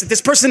purpose, that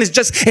this person is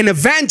just an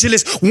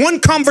evangelist, one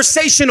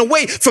conversation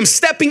away from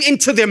stepping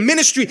into their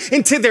ministry,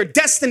 into their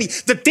destiny.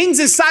 The things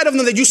inside of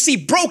them that you see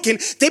broken,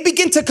 they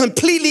begin to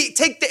completely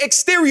take the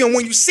exterior. And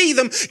when you see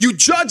them, you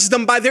judge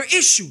them by their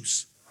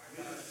issues.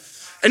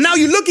 And now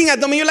you're looking at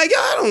them and you're like,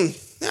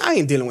 I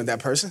ain't dealing with that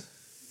person.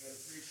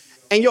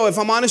 And if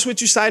I'm honest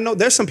with you, side note,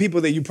 there's some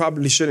people that you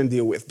probably shouldn't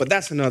deal with, but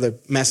that's another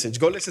message.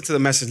 Go listen to the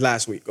message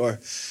last week or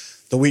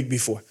the week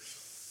before.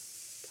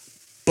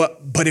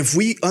 But if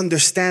we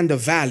understand the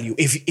value,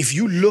 if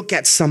you look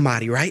at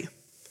somebody, right?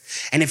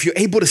 And if you're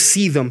able to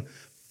see them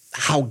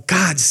how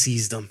God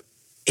sees them,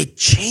 it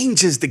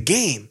changes the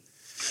game.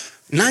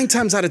 9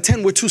 times out of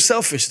 10, we're too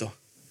selfish though.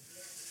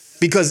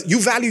 Because you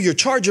value your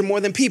charger more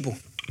than people.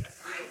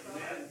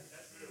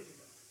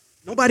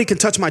 Nobody can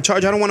touch my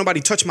charger. I don't want nobody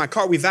to touch my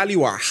car. We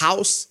value our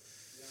house.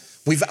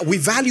 We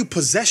value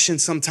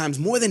possessions sometimes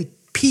more than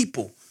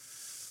people.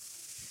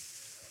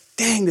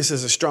 Dang, this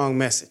is a strong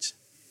message.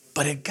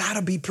 But it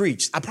gotta be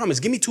preached. I promise,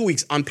 give me 2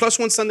 weeks. On Plus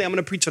One Sunday, I'm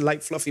gonna preach a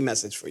light, fluffy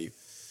message for you.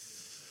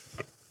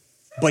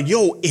 But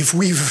if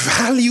we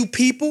value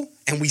people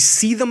and we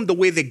see them the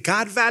way that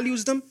God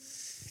values them,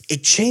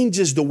 it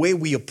changes the way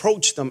we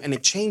approach them and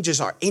it changes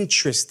our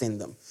interest in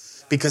them.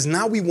 Because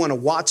now we want to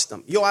watch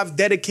them. I've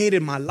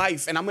dedicated my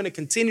life and I'm going to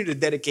continue to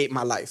dedicate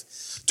my life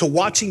to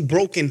watching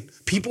broken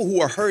people who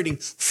are hurting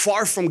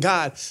far from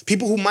God.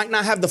 People who might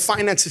not have the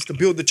finances to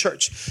build the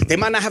church. They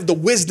might not have the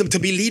wisdom to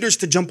be leaders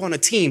to jump on a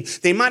team.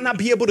 They might not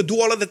be able to do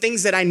all of the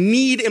things that I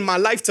need in my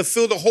life to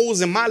fill the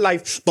holes in my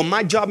life. But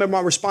my job and my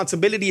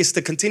responsibility is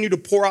to continue to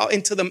pour out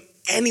into them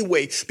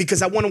anyway,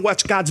 because I want to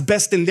watch God's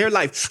best in their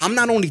life. I'm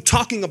not only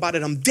talking about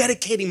it, I'm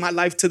dedicating my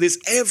life to this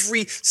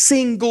every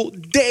single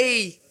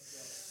day.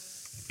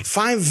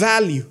 Find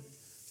value.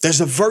 There's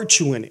a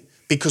virtue in it,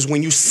 because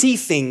when you see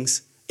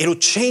things, it'll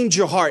change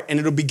your heart and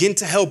it'll begin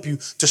to help you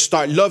to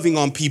start loving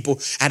on people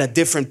at a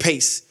different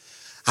pace.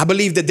 I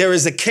believe that there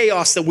is a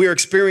chaos that we're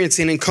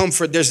experiencing in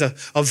comfort. There's a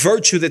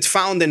virtue that's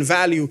found in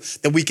value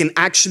that we can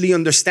actually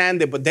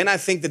understand it. But then I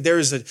think that there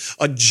is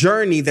a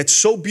journey that's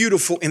so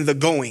beautiful in the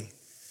going.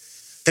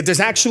 That there's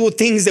actual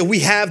things that we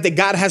have that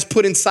God has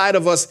put inside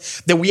of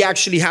us that we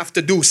actually have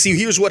to do. See,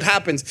 here's what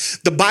happens.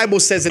 The Bible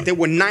says that there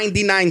were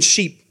 99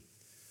 sheep.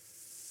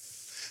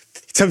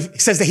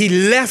 It says that he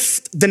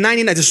left the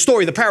 99, the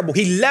story, the parable,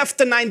 he left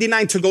the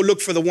 99 to go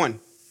look for the one.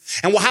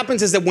 And what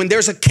happens is that when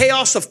there's a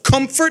chaos of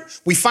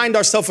comfort, we find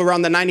ourselves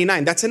around the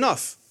 99. That's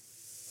enough.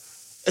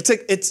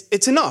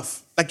 It's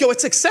enough. Like,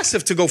 it's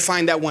excessive to go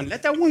find that one.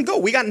 Let that one go.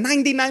 We got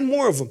 99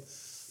 more of them.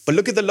 But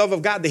look at the love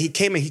of God that he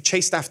came and he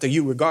chased after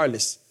you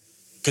regardless.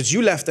 Because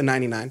you left the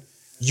 99.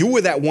 You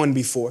were that one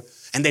before.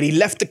 And then he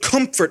left the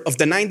comfort of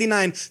the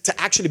 99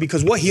 to actually,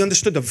 because he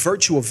understood the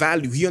virtue of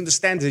value. He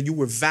understands that you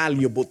were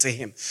valuable to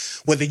him.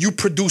 Whether you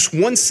produce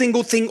one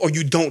single thing or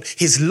you don't,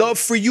 his love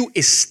for you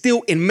is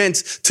still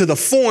immense to the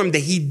form that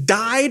he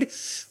died,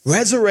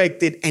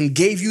 resurrected, and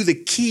gave you the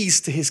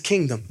keys to his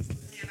kingdom.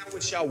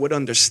 wish y'all would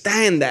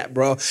understand that,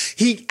 bro.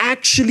 He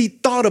actually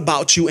thought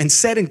about you and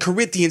said in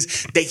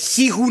Corinthians that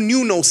he who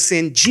knew no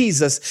sin,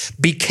 Jesus,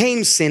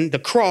 became sin, the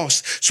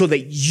cross, so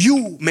that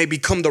you may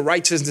become the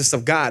righteousness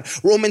of God.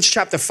 Romans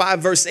chapter 5,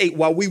 verse 8,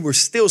 while we were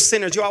still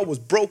sinners, y'all was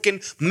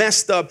broken,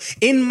 messed up.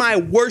 In my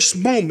worst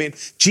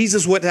moment,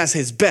 Jesus was at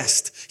his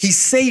best. He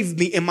saved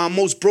me in my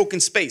most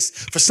broken space.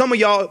 For some of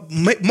y'all,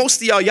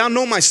 most of y'all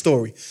know my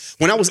story.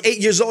 When I was 8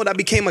 years old, I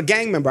became a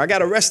gang member. I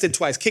got arrested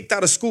twice, kicked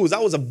out of schools. I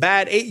was a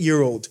bad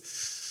 8-year-old.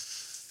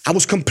 I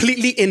was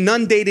completely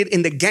inundated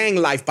in the gang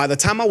life. By the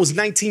time I was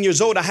 19 years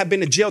old, I had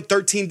been to jail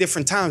 13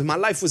 different times. My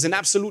life was an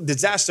absolute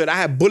disaster. I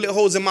had bullet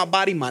holes in my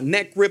body, my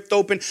neck ripped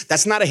open.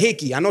 That's not a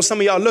hickey. I know some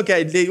of y'all look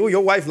at it, oh,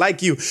 your wife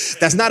like you.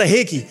 That's not a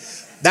hickey.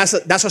 That's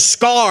a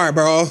scar,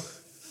 bro.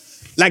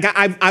 Like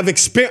I've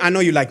experienced, I know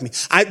you like me.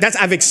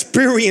 I've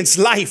experienced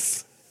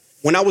life.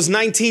 When I was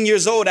 19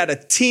 years old, at a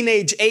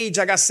teenage age,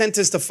 I got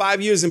sentenced to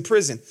 5 years in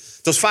prison.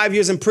 Those 5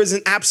 years in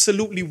prison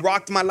absolutely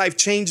rocked my life,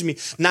 changed me.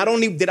 Not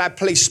only did I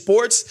play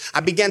sports,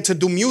 I began to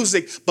do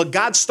music, but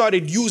God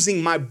started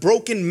using my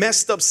broken,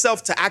 messed up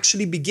self to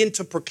actually begin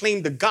to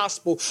proclaim the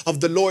gospel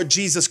of the Lord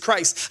Jesus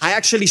Christ. I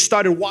actually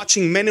started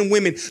watching men and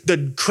women,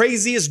 the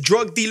craziest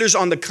drug dealers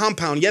on the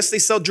compound. Yes, they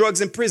sell drugs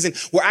in prison,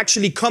 were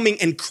actually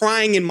coming and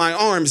crying in my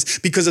arms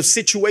because of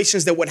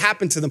situations that would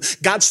happen to them.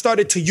 God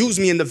started to use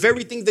me, and the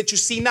very thing that you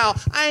see now,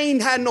 I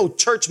ain't had no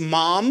church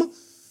mom.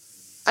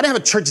 I didn't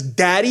have a church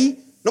daddy.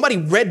 Nobody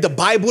read the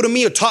Bible to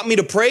me or taught me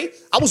to pray.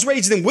 I was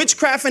raised in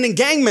witchcraft and in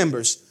gang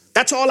members.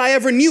 That's all I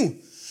ever knew.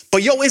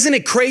 But yo, isn't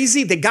it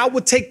crazy that God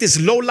would take this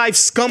low-life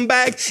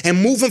scumbag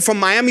and move him from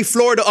Miami,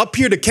 Florida up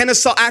here to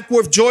Kennesaw,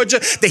 Ackworth, Georgia,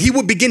 that he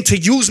would begin to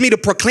use me to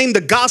proclaim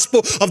the gospel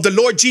of the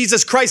Lord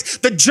Jesus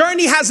Christ? The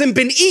journey hasn't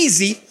been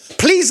easy.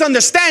 Please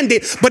understand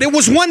it. But it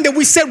was one that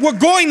we said we're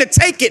going to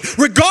take it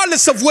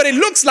regardless of what it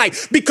looks like,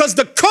 because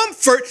the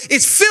comfort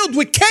is filled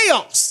with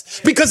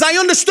chaos. Because I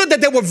understood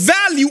that there were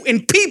value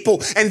in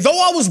people. And though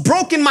I was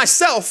broken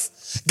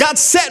myself, God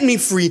set me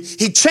free.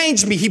 He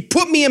changed me. He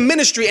put me in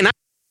ministry. And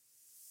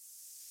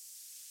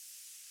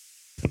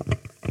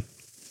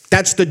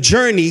that's the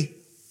journey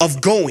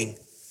of going.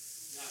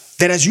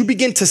 That as you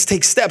begin to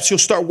take steps, you'll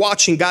start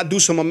watching God do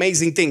some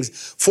amazing things.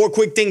 4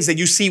 quick things that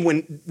you see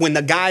when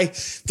the guy,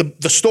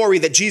 the story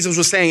that Jesus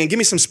was saying, and give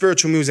me some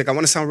spiritual music. I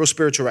want to sound real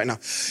spiritual right now.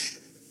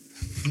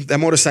 That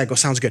motorcycle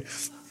sounds good.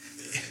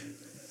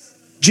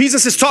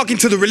 Jesus is talking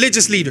to the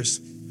religious leaders.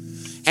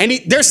 And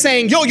they're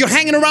saying, yo, you're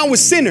hanging around with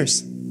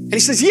sinners. And he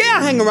says, yeah,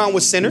 I hang around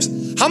with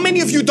sinners. How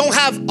many of you don't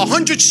have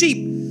 100 sheep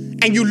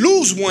and you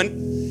lose one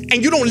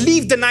and you don't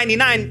leave the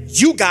 99,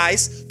 you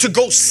guys, to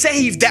go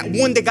save that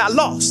one that got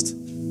lost?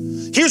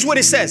 Here's what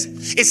it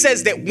says. It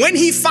says that when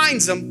he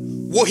finds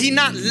him, will he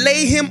not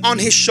lay him on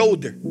his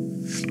shoulder?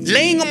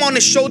 Laying him on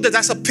his shoulder,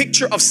 that's a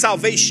picture of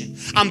salvation.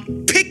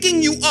 I'm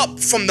picking you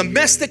up from the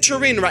mess that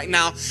you're in right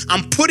now.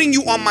 I'm putting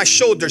you on my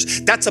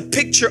shoulders. That's a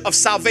picture of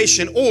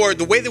salvation. Or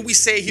the way that we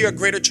say here at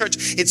Greater Church,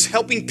 it's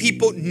helping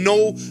people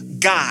know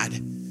God.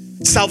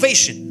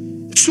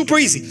 Salvation. It's super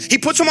easy. He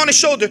puts him on his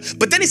shoulder,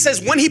 but then he says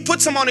when he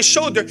puts him on his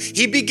shoulder,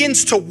 he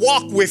begins to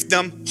walk with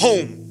them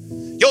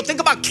home. Yo,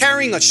 think about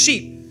carrying a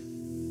sheep.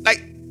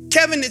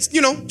 Kevin, it's,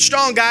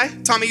 strong guy.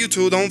 Tommy, you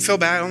too. Don't feel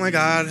bad. Oh my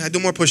God. I do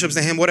more push-ups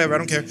than him. Whatever. I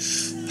don't care.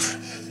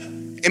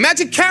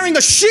 Imagine carrying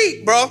a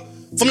sheep, bro.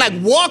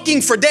 From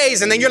walking for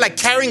days, and then you're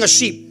carrying a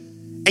sheep.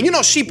 And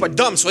sheep are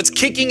dumb. So it's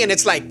kicking and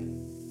it's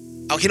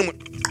I'll hit him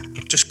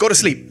with, just go to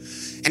sleep.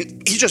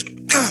 And he's just,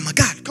 oh my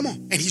God, come on.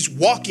 And he's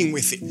walking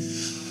with it.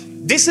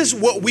 This is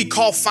what we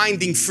call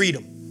finding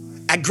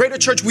freedom. At Greater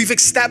Church, we've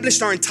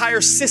established our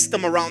entire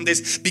system around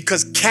this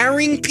because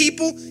carrying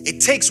people,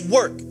 it takes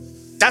work.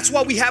 That's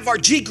why we have our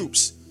G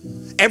groups.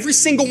 Every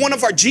single one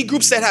of our G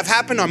groups that have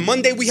happened, on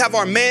Monday we have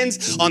our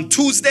men's, on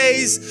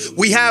Tuesdays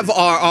we have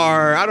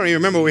our I don't even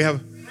remember, we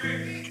have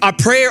our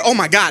prayer. Oh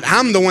my God,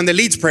 I'm the one that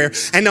leads prayer.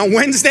 And on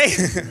Wednesday,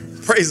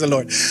 praise the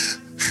Lord.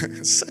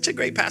 Such a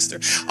great pastor.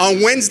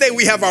 On Wednesday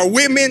we have our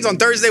women's, on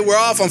Thursday we're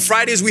off, on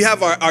Fridays we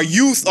have our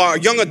youth, our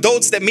young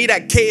adults that meet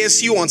at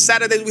KSU, on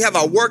Saturdays we have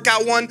our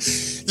workout one.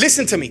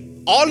 Listen to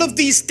me, all of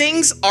these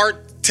things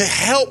are to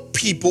help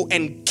people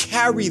and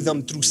carry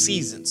them through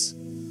seasons.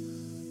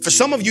 For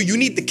some of you, you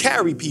need to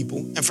carry people.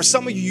 And for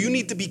some of you, you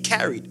need to be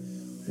carried.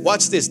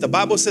 Watch this. The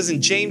Bible says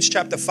in James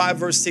chapter 5,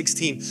 verse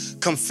 16,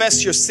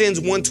 confess your sins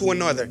one to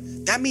another.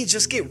 That means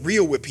just get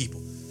real with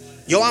people.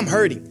 Yo, I'm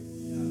hurting.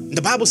 And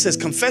the Bible says,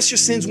 confess your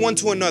sins one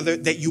to another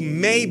that you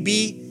may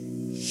be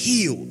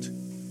healed.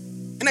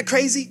 Isn't that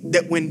crazy?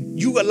 That when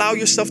you allow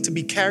yourself to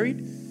be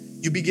carried,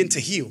 you begin to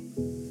heal.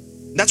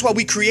 That's why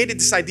we created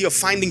this idea of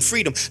finding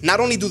freedom. Not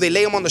only do they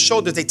lay him on the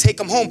shoulders, they take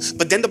him home,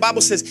 but then the Bible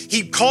says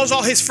he calls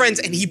all his friends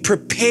and he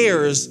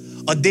prepares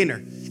a dinner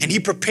and he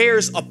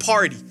prepares a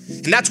party.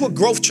 And that's what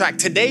Growth Track.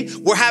 Today,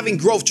 we're having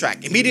Growth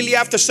Track. Immediately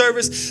after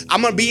service,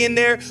 I'm going to be in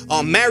there.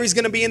 Mary's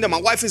going to be in there.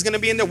 My wife is going to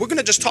be in there. We're going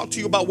to just talk to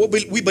you about what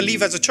we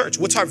believe as a church.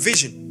 What's our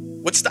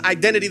vision? What's the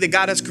identity that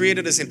God has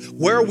created us in?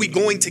 Where are we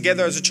going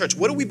together as a church?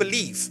 What do we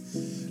believe?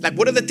 Like,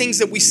 what are the things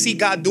that we see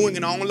God doing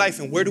in our own life,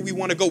 and where do we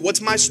want to go?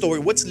 What's my story?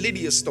 What's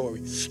Lydia's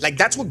story? Like,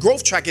 that's what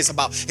Growth Track is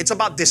about. It's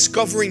about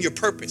discovering your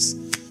purpose.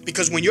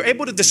 Because when you're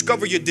able to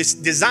discover your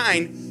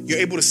design, you're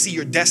able to see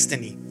your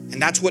destiny.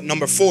 And that's what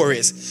number 4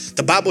 is.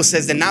 The Bible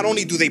says that not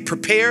only do they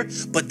prepare,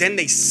 but then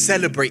they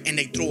celebrate and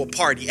they throw a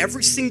party.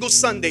 Every single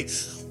Sunday,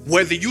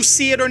 whether you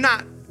see it or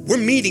not, we're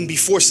meeting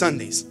before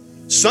Sundays.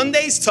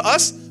 Sundays to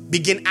us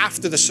begin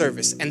after the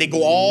service, and they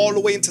go all the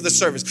way into the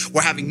service.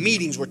 We're having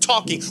meetings, we're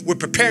talking, we're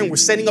preparing, we're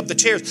setting up the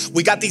chairs.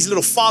 We got these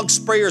little fog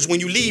sprayers when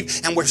you leave,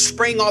 and we're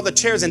spraying all the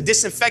chairs and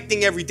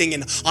disinfecting everything.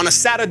 And on a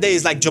Saturday,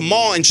 it's like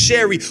Jamal and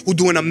Sherry, who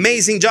do an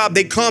amazing job.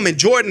 They come, and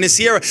Jordan and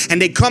Sierra,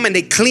 and they come and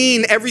they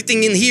clean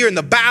everything in here in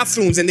the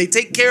bathrooms, and they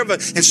take care of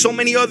it. And so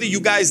many other you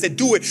guys that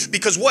do it,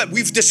 because what?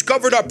 We've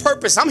discovered our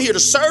purpose. I'm here to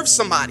serve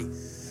somebody.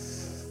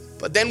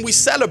 But then we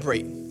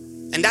celebrate.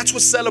 And that's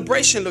what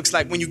celebration looks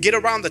like. When you get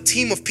around a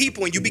team of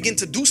people and you begin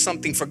to do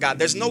something for God,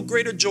 there's no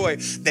greater joy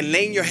than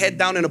laying your head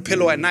down in a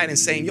pillow at night and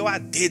saying, yo, I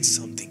did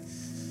something.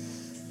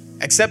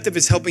 Except if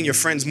it's helping your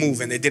friends move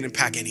and they didn't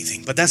pack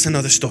anything. But that's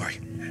another story.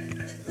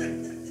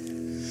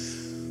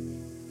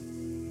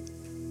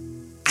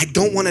 I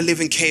don't want to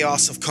live in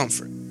chaos of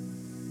comfort.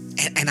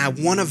 And I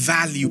want to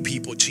value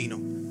people, Chino.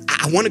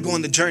 I want to go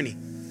on the journey.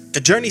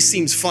 The journey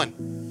seems fun.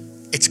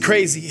 It's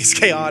crazy, it's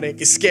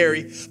chaotic, it's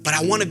scary, but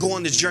I want to go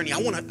on this journey. I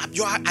want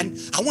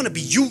to be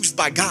used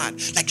by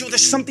God. Like, yo,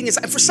 there's something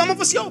inside. For some of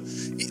us, yo,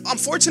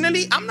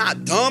 unfortunately, I'm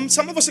not dumb.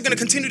 Some of us are going to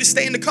continue to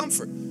stay in the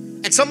comfort.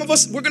 And some of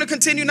us, we're going to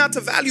continue not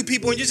to value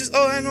people. And you just,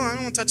 I don't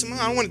want to touch them.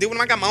 I don't want to deal with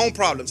them. I got my own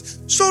problems.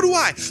 So do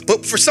I.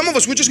 But for some of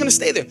us, we're just going to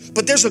stay there.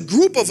 But there's a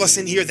group of us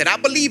in here that I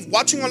believe,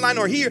 watching online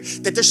or here,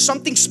 that there's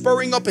something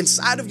spurring up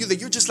inside of you that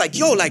you're just like,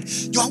 yo, I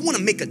want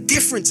to make a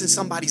difference in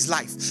somebody's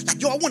life.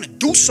 Like, yo, I want to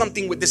do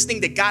something with this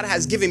thing that God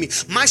has given me.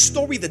 My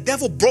story, the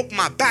devil broke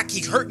my back. He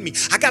hurt me.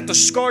 I got the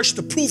scars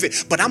to prove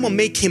it. But I'm going to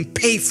make him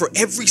pay for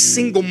every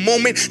single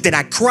moment that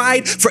I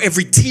cried, for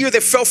every tear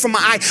that fell from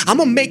my eye. I'm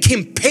going to make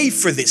him pay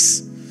for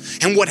this.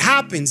 And what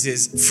happens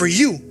is, for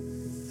you,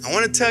 I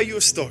want to tell you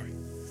a story.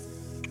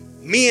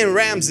 Me and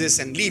Ramses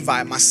and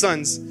Levi, my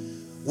sons,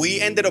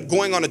 we ended up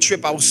going on a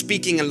trip. I was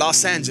speaking in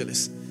Los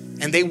Angeles,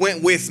 and they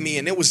went with me,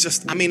 and it was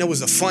just, it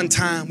was a fun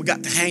time. We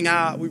got to hang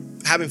out. We were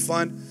having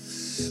fun.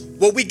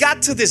 Well, we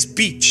got to this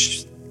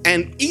beach,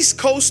 and East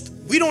Coast,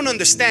 we don't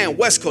understand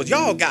West Coast.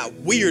 Y'all got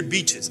weird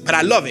beaches, but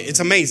I love it. It's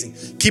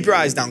amazing. Keep your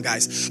eyes down,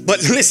 guys.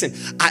 But listen,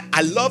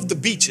 I love the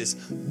beaches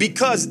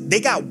because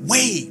they got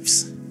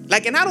waves.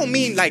 Like, and I don't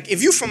mean like,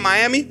 if you're from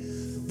Miami,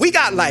 we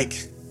got like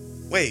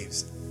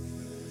waves.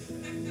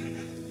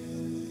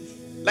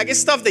 Like,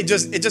 it's stuff it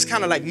just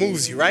kind of like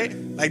moves you, right?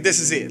 Like, this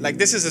is it. Like,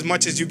 this is as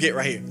much as you get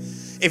right here.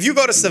 If you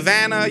go to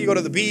Savannah, you go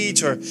to the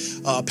beach, or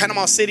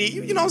Panama City,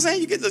 you know what I'm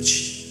saying? You get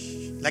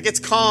like, it's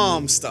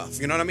calm stuff.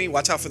 You know what I mean?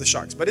 Watch out for the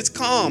sharks. But it's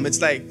calm. It's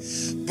like,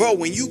 bro,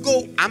 when you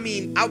go,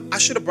 I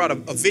should have brought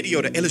a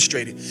video to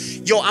illustrate it.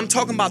 Yo, I'm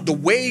talking about the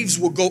waves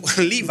will go.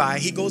 Levi,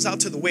 he goes out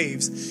to the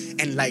waves,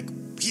 and like,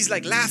 he's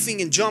like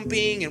laughing and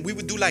jumping, and we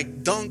would do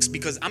like dunks,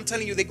 because I'm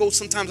telling you, they go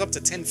sometimes up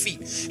to 10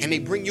 feet and they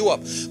bring you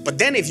up. But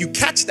then if you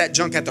catch that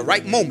junk at the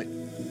right moment,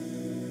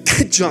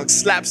 that junk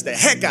slaps the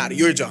heck out of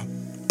your jaw.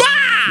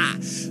 Bah!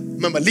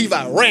 Remember,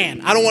 Levi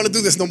ran. I don't want to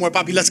do this no more,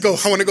 Papi. Let's go.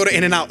 I want to go to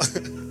In-N-Out.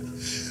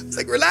 It's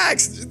like,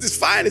 relax. It's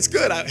fine. It's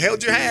good. I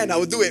held your hand. I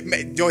would do it.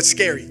 Yo, it's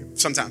scary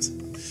sometimes.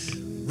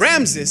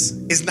 Ramses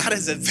is not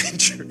as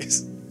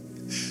adventurous.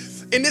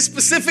 In this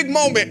specific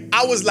moment,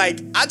 I was like,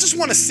 I just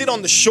want to sit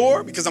on the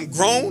shore because I'm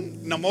grown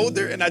and I'm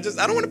older, and I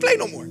don't want to play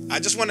no more. I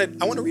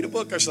want to read a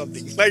book or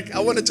something. Like, I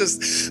want to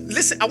just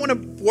listen. I want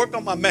to work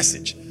on my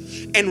message.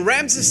 And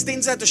Ramses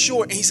stands at the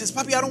shore and he says,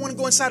 Papi, I don't want to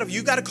go inside of you.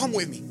 You got to come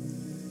with me.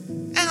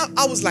 And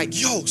I was like,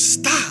 yo,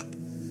 stop.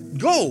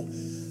 Go.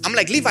 I'm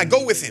like, Levi,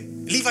 go with him.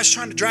 Levi's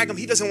trying to drag him.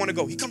 He doesn't want to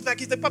go. He comes back.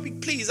 He's like,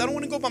 Papi, please, I don't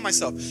want to go by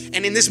myself.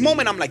 And in this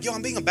moment, I'm like, yo,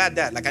 I'm being a bad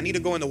dad. Like, I need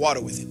to go in the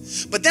water with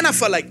him. But then I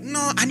felt like,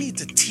 no, I need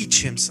to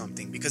teach him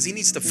something, because he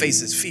needs to face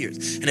his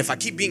fears. And if I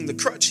keep being the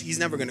crutch, he's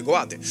never going to go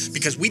out there.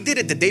 Because we did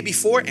it the day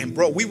before, and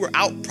bro, we were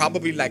out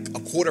probably like a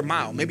quarter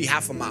mile, maybe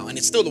half a mile. And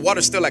the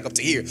water's still like up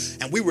to here.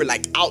 And we were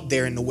like out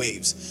there in the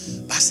waves.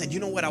 But I said, you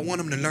know what? I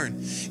want him to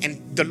learn.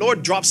 And the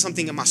Lord dropped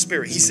something in my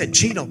spirit. He said,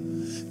 Chino,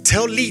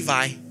 tell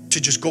Levi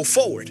to just go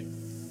forward.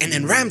 And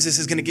then Ramses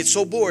is going to get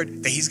so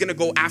bored that he's going to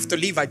go after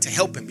Levi to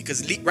help him,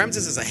 because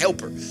Ramses is a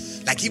helper.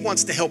 Like, he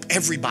wants to help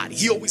everybody.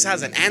 He always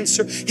has an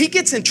answer. He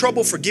gets in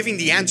trouble for giving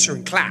the answer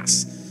in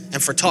class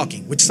and for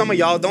talking, which some of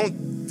y'all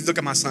don't look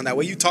at my son that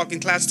way. You talk in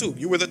class too.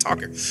 You were the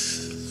talker.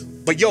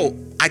 But yo,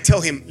 I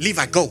tell him,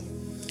 Levi, go.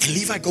 And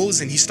Levi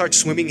goes and he starts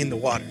swimming in the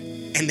water.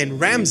 And then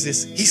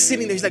Ramses, he's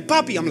sitting there. He's like,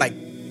 Papi. I'm like,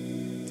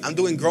 I'm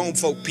doing grown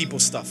folk people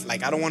stuff.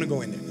 Like, I don't want to go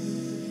in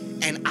there.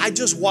 And I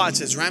just watched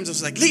as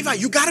Ramses was like, Levi,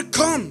 you gotta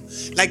come.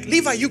 Like,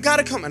 Levi, you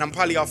gotta come. And I'm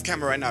probably off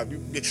camera right now.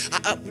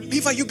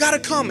 Levi, you gotta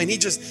come. And he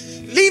just,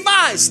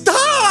 Levi,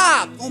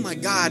 stop. Oh my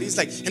God. He's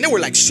like, and there were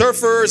like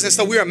surfers and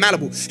stuff. We were at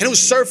Malibu. And it was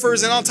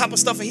surfers and all type of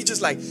stuff. And he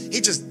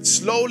just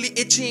slowly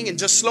itching and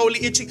just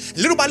slowly itching. And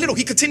little by little,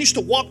 he continues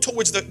to walk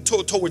towards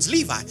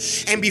Levi.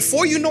 And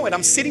before you know it,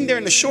 I'm sitting there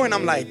in the shore and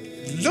I'm like,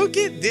 look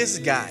at this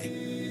guy.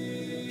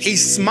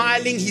 He's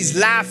smiling, he's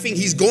laughing,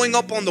 he's going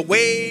up on the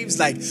waves.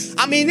 Like,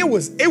 I mean, it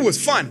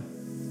was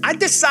fun. I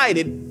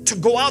decided to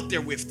go out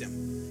there with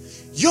them.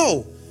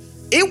 Yo,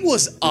 it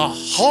was a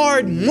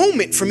hard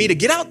moment for me to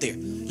get out there.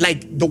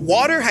 Like, the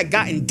water had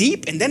gotten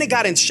deep and then it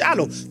got in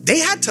shallow. They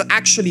had to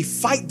actually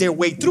fight their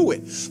way through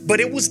it. But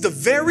it was the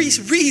very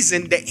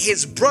reason that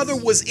his brother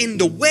was in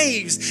the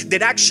waves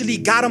that actually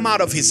got him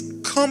out of his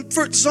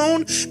comfort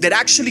zone, that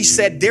actually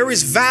said, there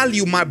is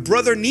value, my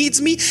brother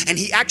needs me. And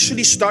he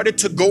actually started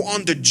to go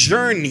on the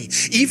journey.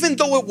 Even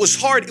though it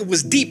was hard, it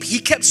was deep, he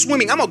kept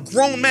swimming. I'm a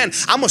grown man,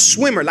 I'm a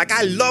swimmer, like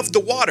I love the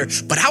water.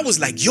 But I was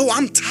like, yo,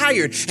 I'm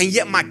tired. And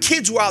yet my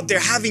kids were out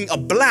there having a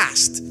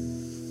blast.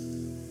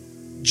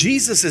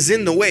 Jesus is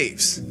in the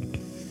waves.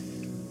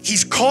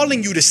 He's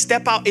calling you to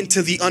step out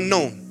into the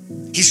unknown.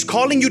 He's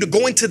calling you to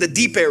go into the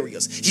deep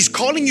areas. He's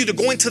calling you to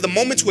go into the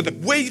moments where the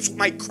waves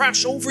might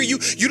crash over you.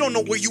 You don't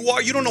know where you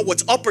are. You don't know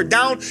what's up or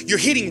down. You're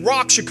hitting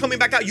rocks. You're coming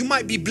back out. You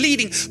might be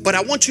bleeding, but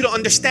I want you to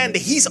understand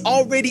that he's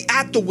already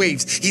at the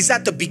waves. He's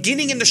at the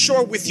beginning in the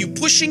shore with you,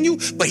 pushing you,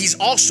 but he's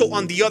also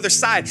on the other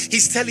side.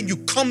 He's telling you,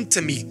 come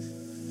to me.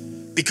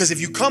 Because if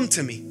you come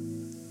to me,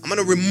 I'm going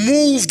to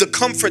remove the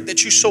comfort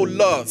that you so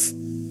love.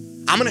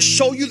 I'm going to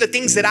show you the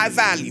things that I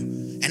value,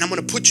 and I'm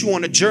going to put you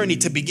on a journey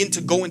to begin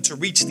to go and to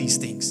reach these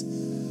things.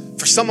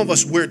 For some of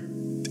us,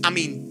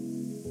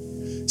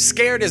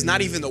 scared is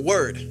not even the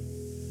word.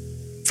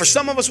 For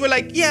some of us, we're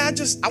like, yeah,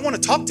 I want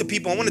to talk to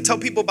people. I want to tell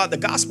people about the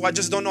gospel. I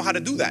just don't know how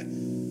to do that.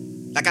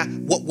 Like,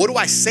 what do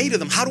I say to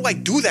them? How do I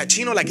do that?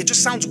 You know, like, it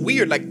just sounds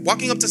weird. Like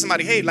walking up to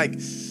somebody, hey, like,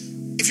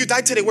 if you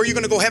die today, where are you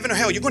going to go, heaven or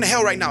hell? You're going to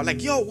hell right now.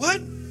 Like, yo, what?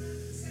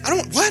 I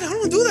don't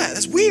want to do that.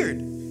 That's weird.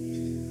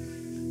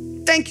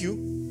 Thank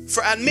you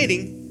for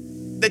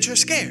admitting that you're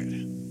scared.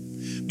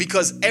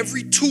 Because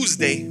every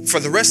Tuesday for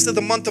the rest of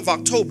the month of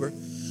October,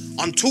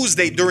 on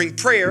Tuesday during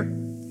prayer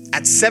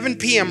at 7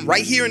 p.m.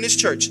 right here in this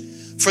church,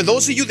 for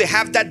those of you that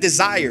have that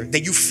desire,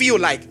 that you feel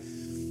like,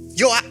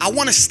 yo, I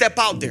want to step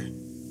out there.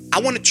 I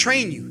want to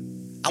train you.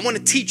 I want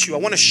to teach you. I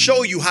want to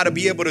show you how to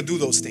be able to do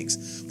those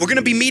things. We're going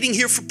to be meeting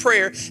here for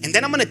prayer, and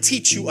then I'm going to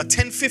teach you a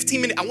 10,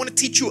 15 minute, I want to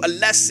teach you a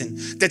lesson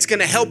that's going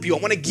to help you. I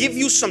want to give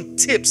you some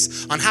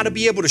tips on how to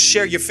be able to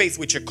share your faith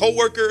with your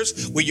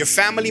coworkers, with your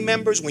family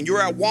members, when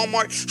you're at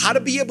Walmart, how to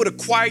be able to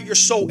quiet your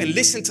soul and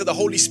listen to the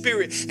Holy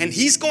Spirit. And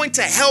he's going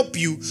to help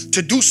you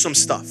to do some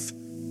stuff.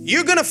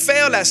 You're going to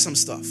fail at some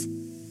stuff.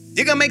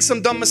 You're going to make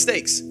some dumb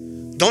mistakes.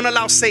 Don't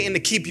allow Satan to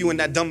keep you in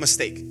that dumb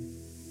mistake.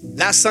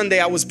 Last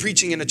Sunday, I was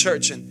preaching in a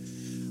church, and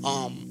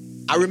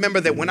I remember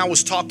that when I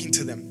was talking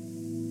to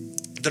them,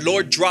 the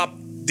Lord dropped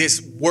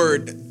this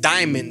word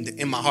diamond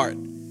in my heart.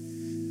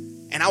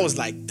 And I was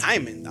like,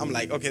 diamond? I'm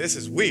like, okay, this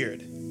is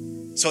weird.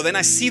 So then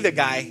I see the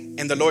guy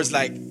and the Lord's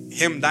like,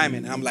 him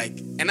diamond. And I'm like,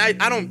 and I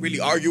don't really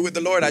argue with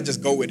the Lord. I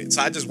just go with it.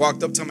 So I just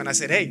walked up to him and I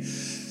said, hey,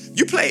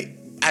 you play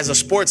as a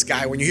sports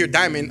guy. When you hear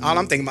diamond, all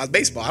I'm thinking about is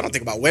baseball. I don't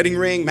think about wedding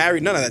ring,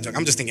 married, none of that junk.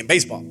 I'm just thinking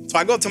baseball. So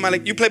I go up to him, I'm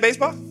like, you play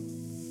baseball?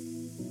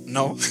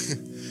 No.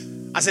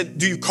 I said,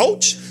 do you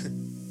coach?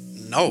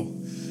 No.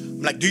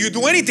 I'm like, do you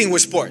do anything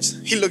with sports?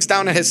 He looks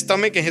down at his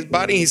stomach and his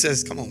body and he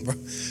says, come on, bro.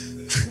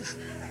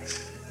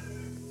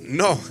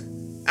 No.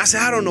 I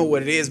said, I don't know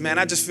what it is, man.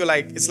 I just feel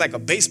like it's like a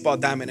baseball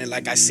diamond, and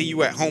like I see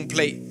you at home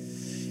plate,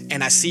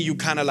 and I see you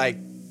kind of like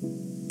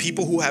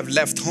people who have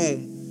left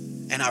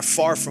home and are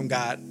far from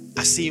God.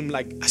 I see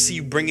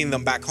you bringing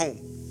them back home.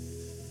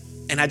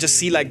 And I just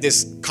see like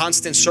this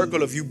constant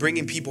circle of you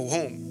bringing people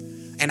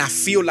home. And I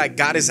feel like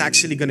God is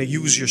actually going to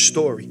use your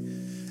story,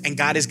 and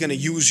God is going to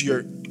use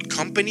your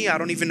company. I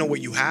don't even know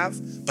what you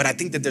have, but I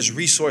think that there's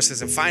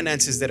resources and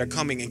finances that are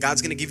coming, and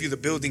God's going to give you the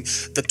building,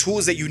 the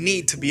tools that you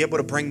need to be able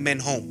to bring men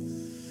home.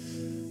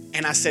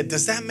 And I said,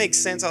 does that make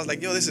sense? I was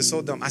like, yo, this is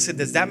so dumb. I said,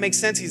 does that make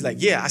sense? He's like,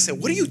 yeah. I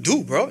said, what do you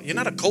do, bro? You're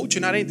not a coach.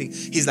 You're not anything.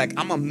 He's like,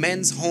 I'm a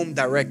men's home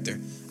director.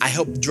 I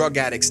help drug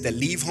addicts that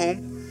leave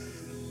home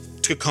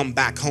to come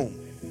back home.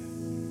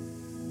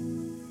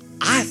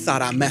 I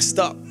thought I messed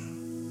up.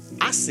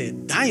 I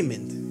said,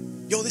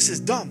 diamond. Yo, this is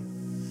dumb.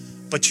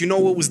 But you know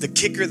what was the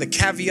kicker, the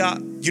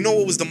caveat? You know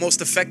what was the most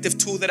effective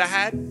tool that I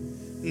had?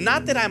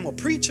 Not that I'm a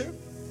preacher.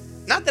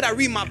 Not that I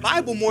read my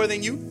Bible more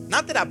than you.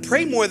 Not that I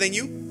pray more than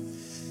you.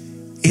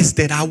 It's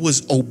that I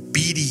was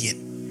obedient.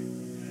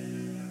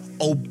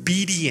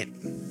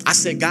 Obedient. I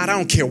said, God, I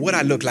don't care what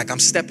I look like. I'm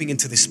stepping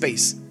into this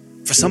space.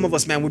 For some of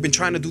us, man, we've been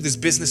trying to do this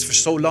business for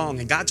so long,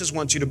 and God just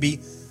wants you to be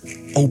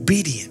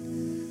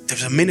obedient.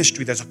 There's a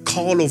ministry. There's a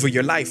call over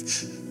your life.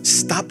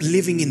 Stop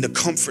living in the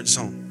comfort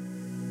zone.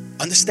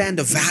 Understand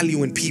the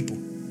value in people.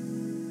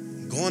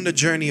 Go on the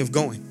journey of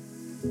going.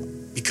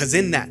 Because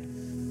in that,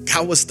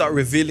 God will start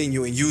revealing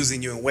you and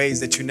using you in ways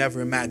that you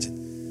never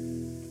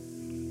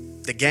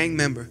imagined. The gang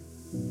member,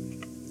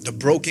 the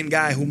broken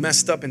guy who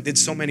messed up and did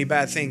so many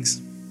bad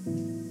things.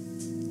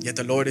 Yet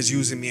the Lord is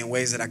using me in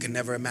ways that I could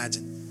never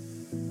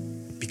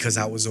imagine because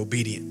I was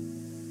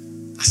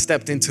obedient. I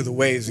stepped into the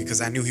waves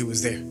because I knew He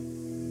was there.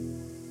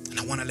 And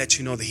I want to let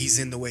you know that He's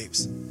in the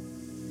waves.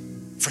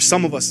 For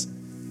some of us,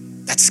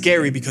 that's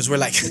scary because we're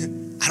like,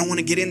 I don't want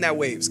to get in that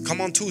waves. Come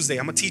on Tuesday,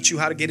 I'm going to teach you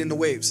how to get in the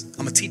waves.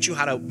 I'm going to teach you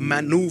how to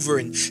maneuver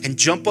and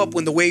jump up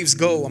when the waves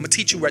go. I'm going to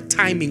teach you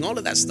timing, all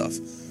of that stuff.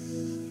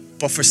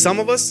 But for some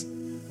of us,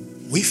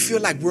 we feel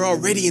like we're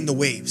already in the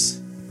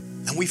waves.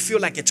 And we feel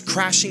like it's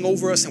crashing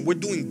over us and we're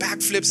doing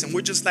backflips and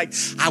we're just like,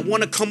 I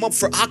want to come up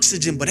for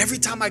oxygen. But every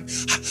time I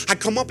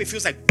come up, it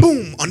feels like,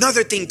 boom,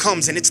 another thing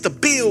comes and it's the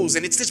bills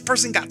and it's this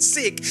person got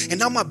sick and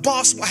now my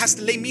boss has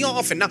to lay me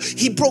off and now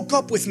he broke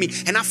up with me.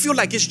 And I feel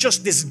like it's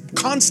just this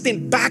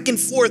constant back and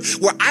forth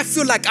where I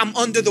feel like I'm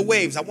under the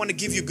waves. I want to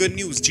give you good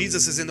news.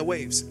 Jesus is in the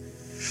waves.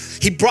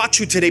 He brought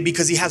you today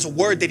because He has a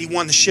word that He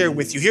wanted to share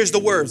with you. Here's the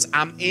words.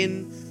 I'm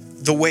in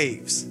the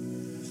waves.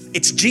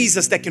 It's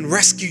Jesus that can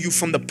rescue you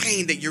from the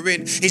pain that you're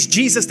in. It's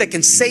Jesus that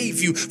can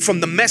save you from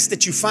the mess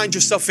that you find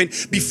yourself in.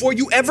 Before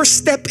you ever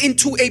step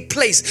into a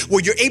place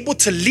where you're able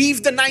to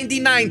leave the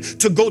 99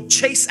 to go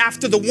chase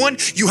after the one,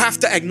 you have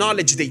to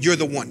acknowledge that you're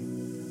the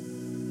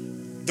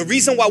one. The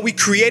reason why we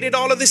created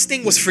all of this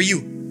thing was for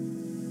you.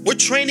 We're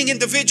training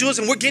individuals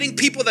and we're getting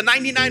people, the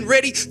 99,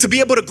 ready to be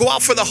able to go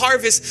out for the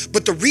harvest.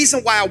 But the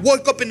reason why I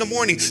woke up in the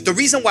morning, the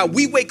reason why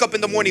we wake up in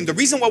the morning, the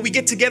reason why we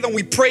get together and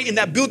we pray in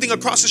that building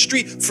across the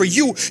street for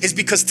you is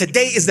because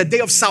today is the day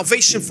of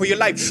salvation for your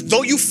life.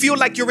 Though you feel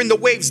like you're in the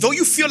waves, though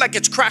you feel like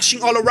it's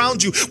crashing all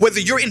around you, whether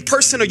you're in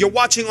person or you're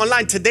watching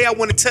online, today I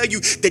want to tell you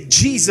that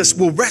Jesus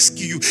will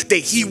rescue you, that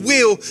He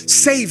will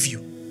save you.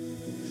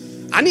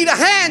 I need a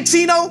hand,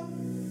 Tino.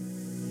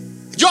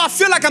 Yo, I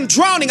feel like I'm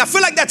drowning. I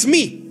feel like that's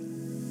me.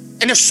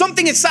 And there's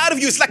something inside of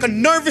you. It's like a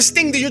nervous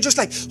thing that you're just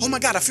like, oh my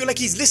God, I feel like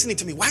He's listening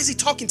to me. Why is He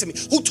talking to me?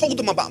 Who told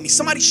him about me?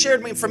 Somebody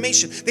shared my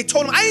information. They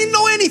told him, I didn't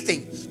know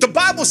anything. The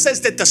Bible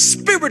says that the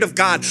Spirit of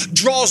God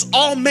draws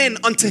all men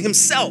unto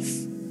Himself.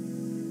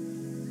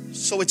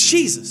 So it's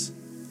Jesus.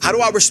 How do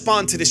I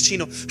respond to this,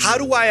 Chino? How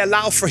do I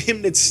allow for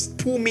Him to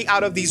pull me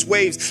out of these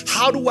waves?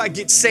 How do I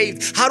get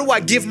saved? How do I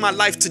give my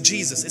life to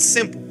Jesus? It's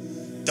simple.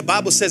 The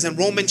Bible says in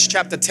Romans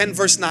chapter 10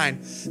 verse 9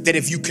 that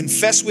if you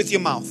confess with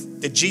your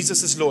mouth that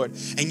Jesus is Lord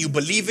and you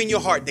believe in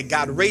your heart that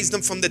God raised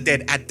Him from the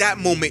dead, at that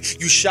moment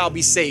you shall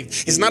be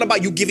saved. It's not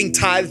about you giving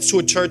tithes to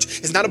a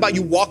church. It's not about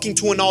you walking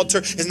to an altar.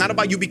 It's not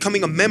about you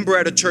becoming a member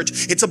at a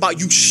church. It's about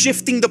you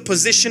shifting the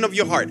position of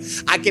your heart.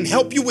 I can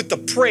help you with the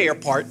prayer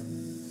part,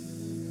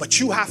 but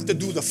you have to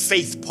do the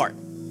faith part.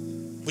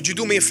 Would you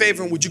do me a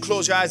favor and would you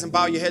close your eyes and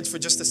bow your heads for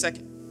just a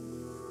second?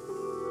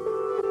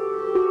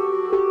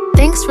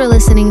 Thanks for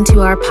listening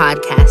to our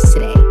podcast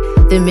today.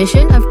 The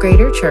mission of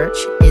Greater Church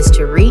is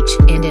to reach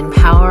and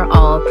empower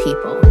all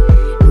people.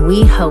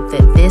 We hope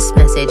that this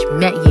message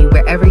met you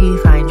wherever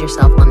you find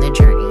yourself on the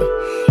journey.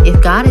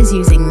 If God is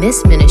using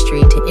this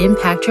ministry to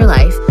impact your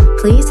life,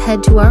 please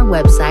head to our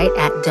website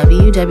at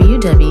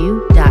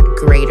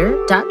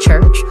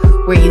www.greater.church,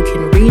 where you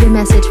can read a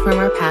message from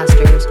our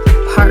pastors,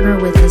 partner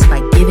with us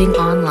by giving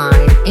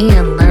online,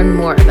 and learn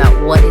more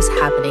about what is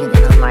happening in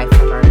the life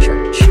of our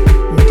church.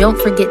 Don't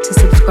forget to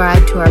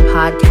subscribe to our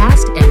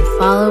podcast and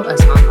follow us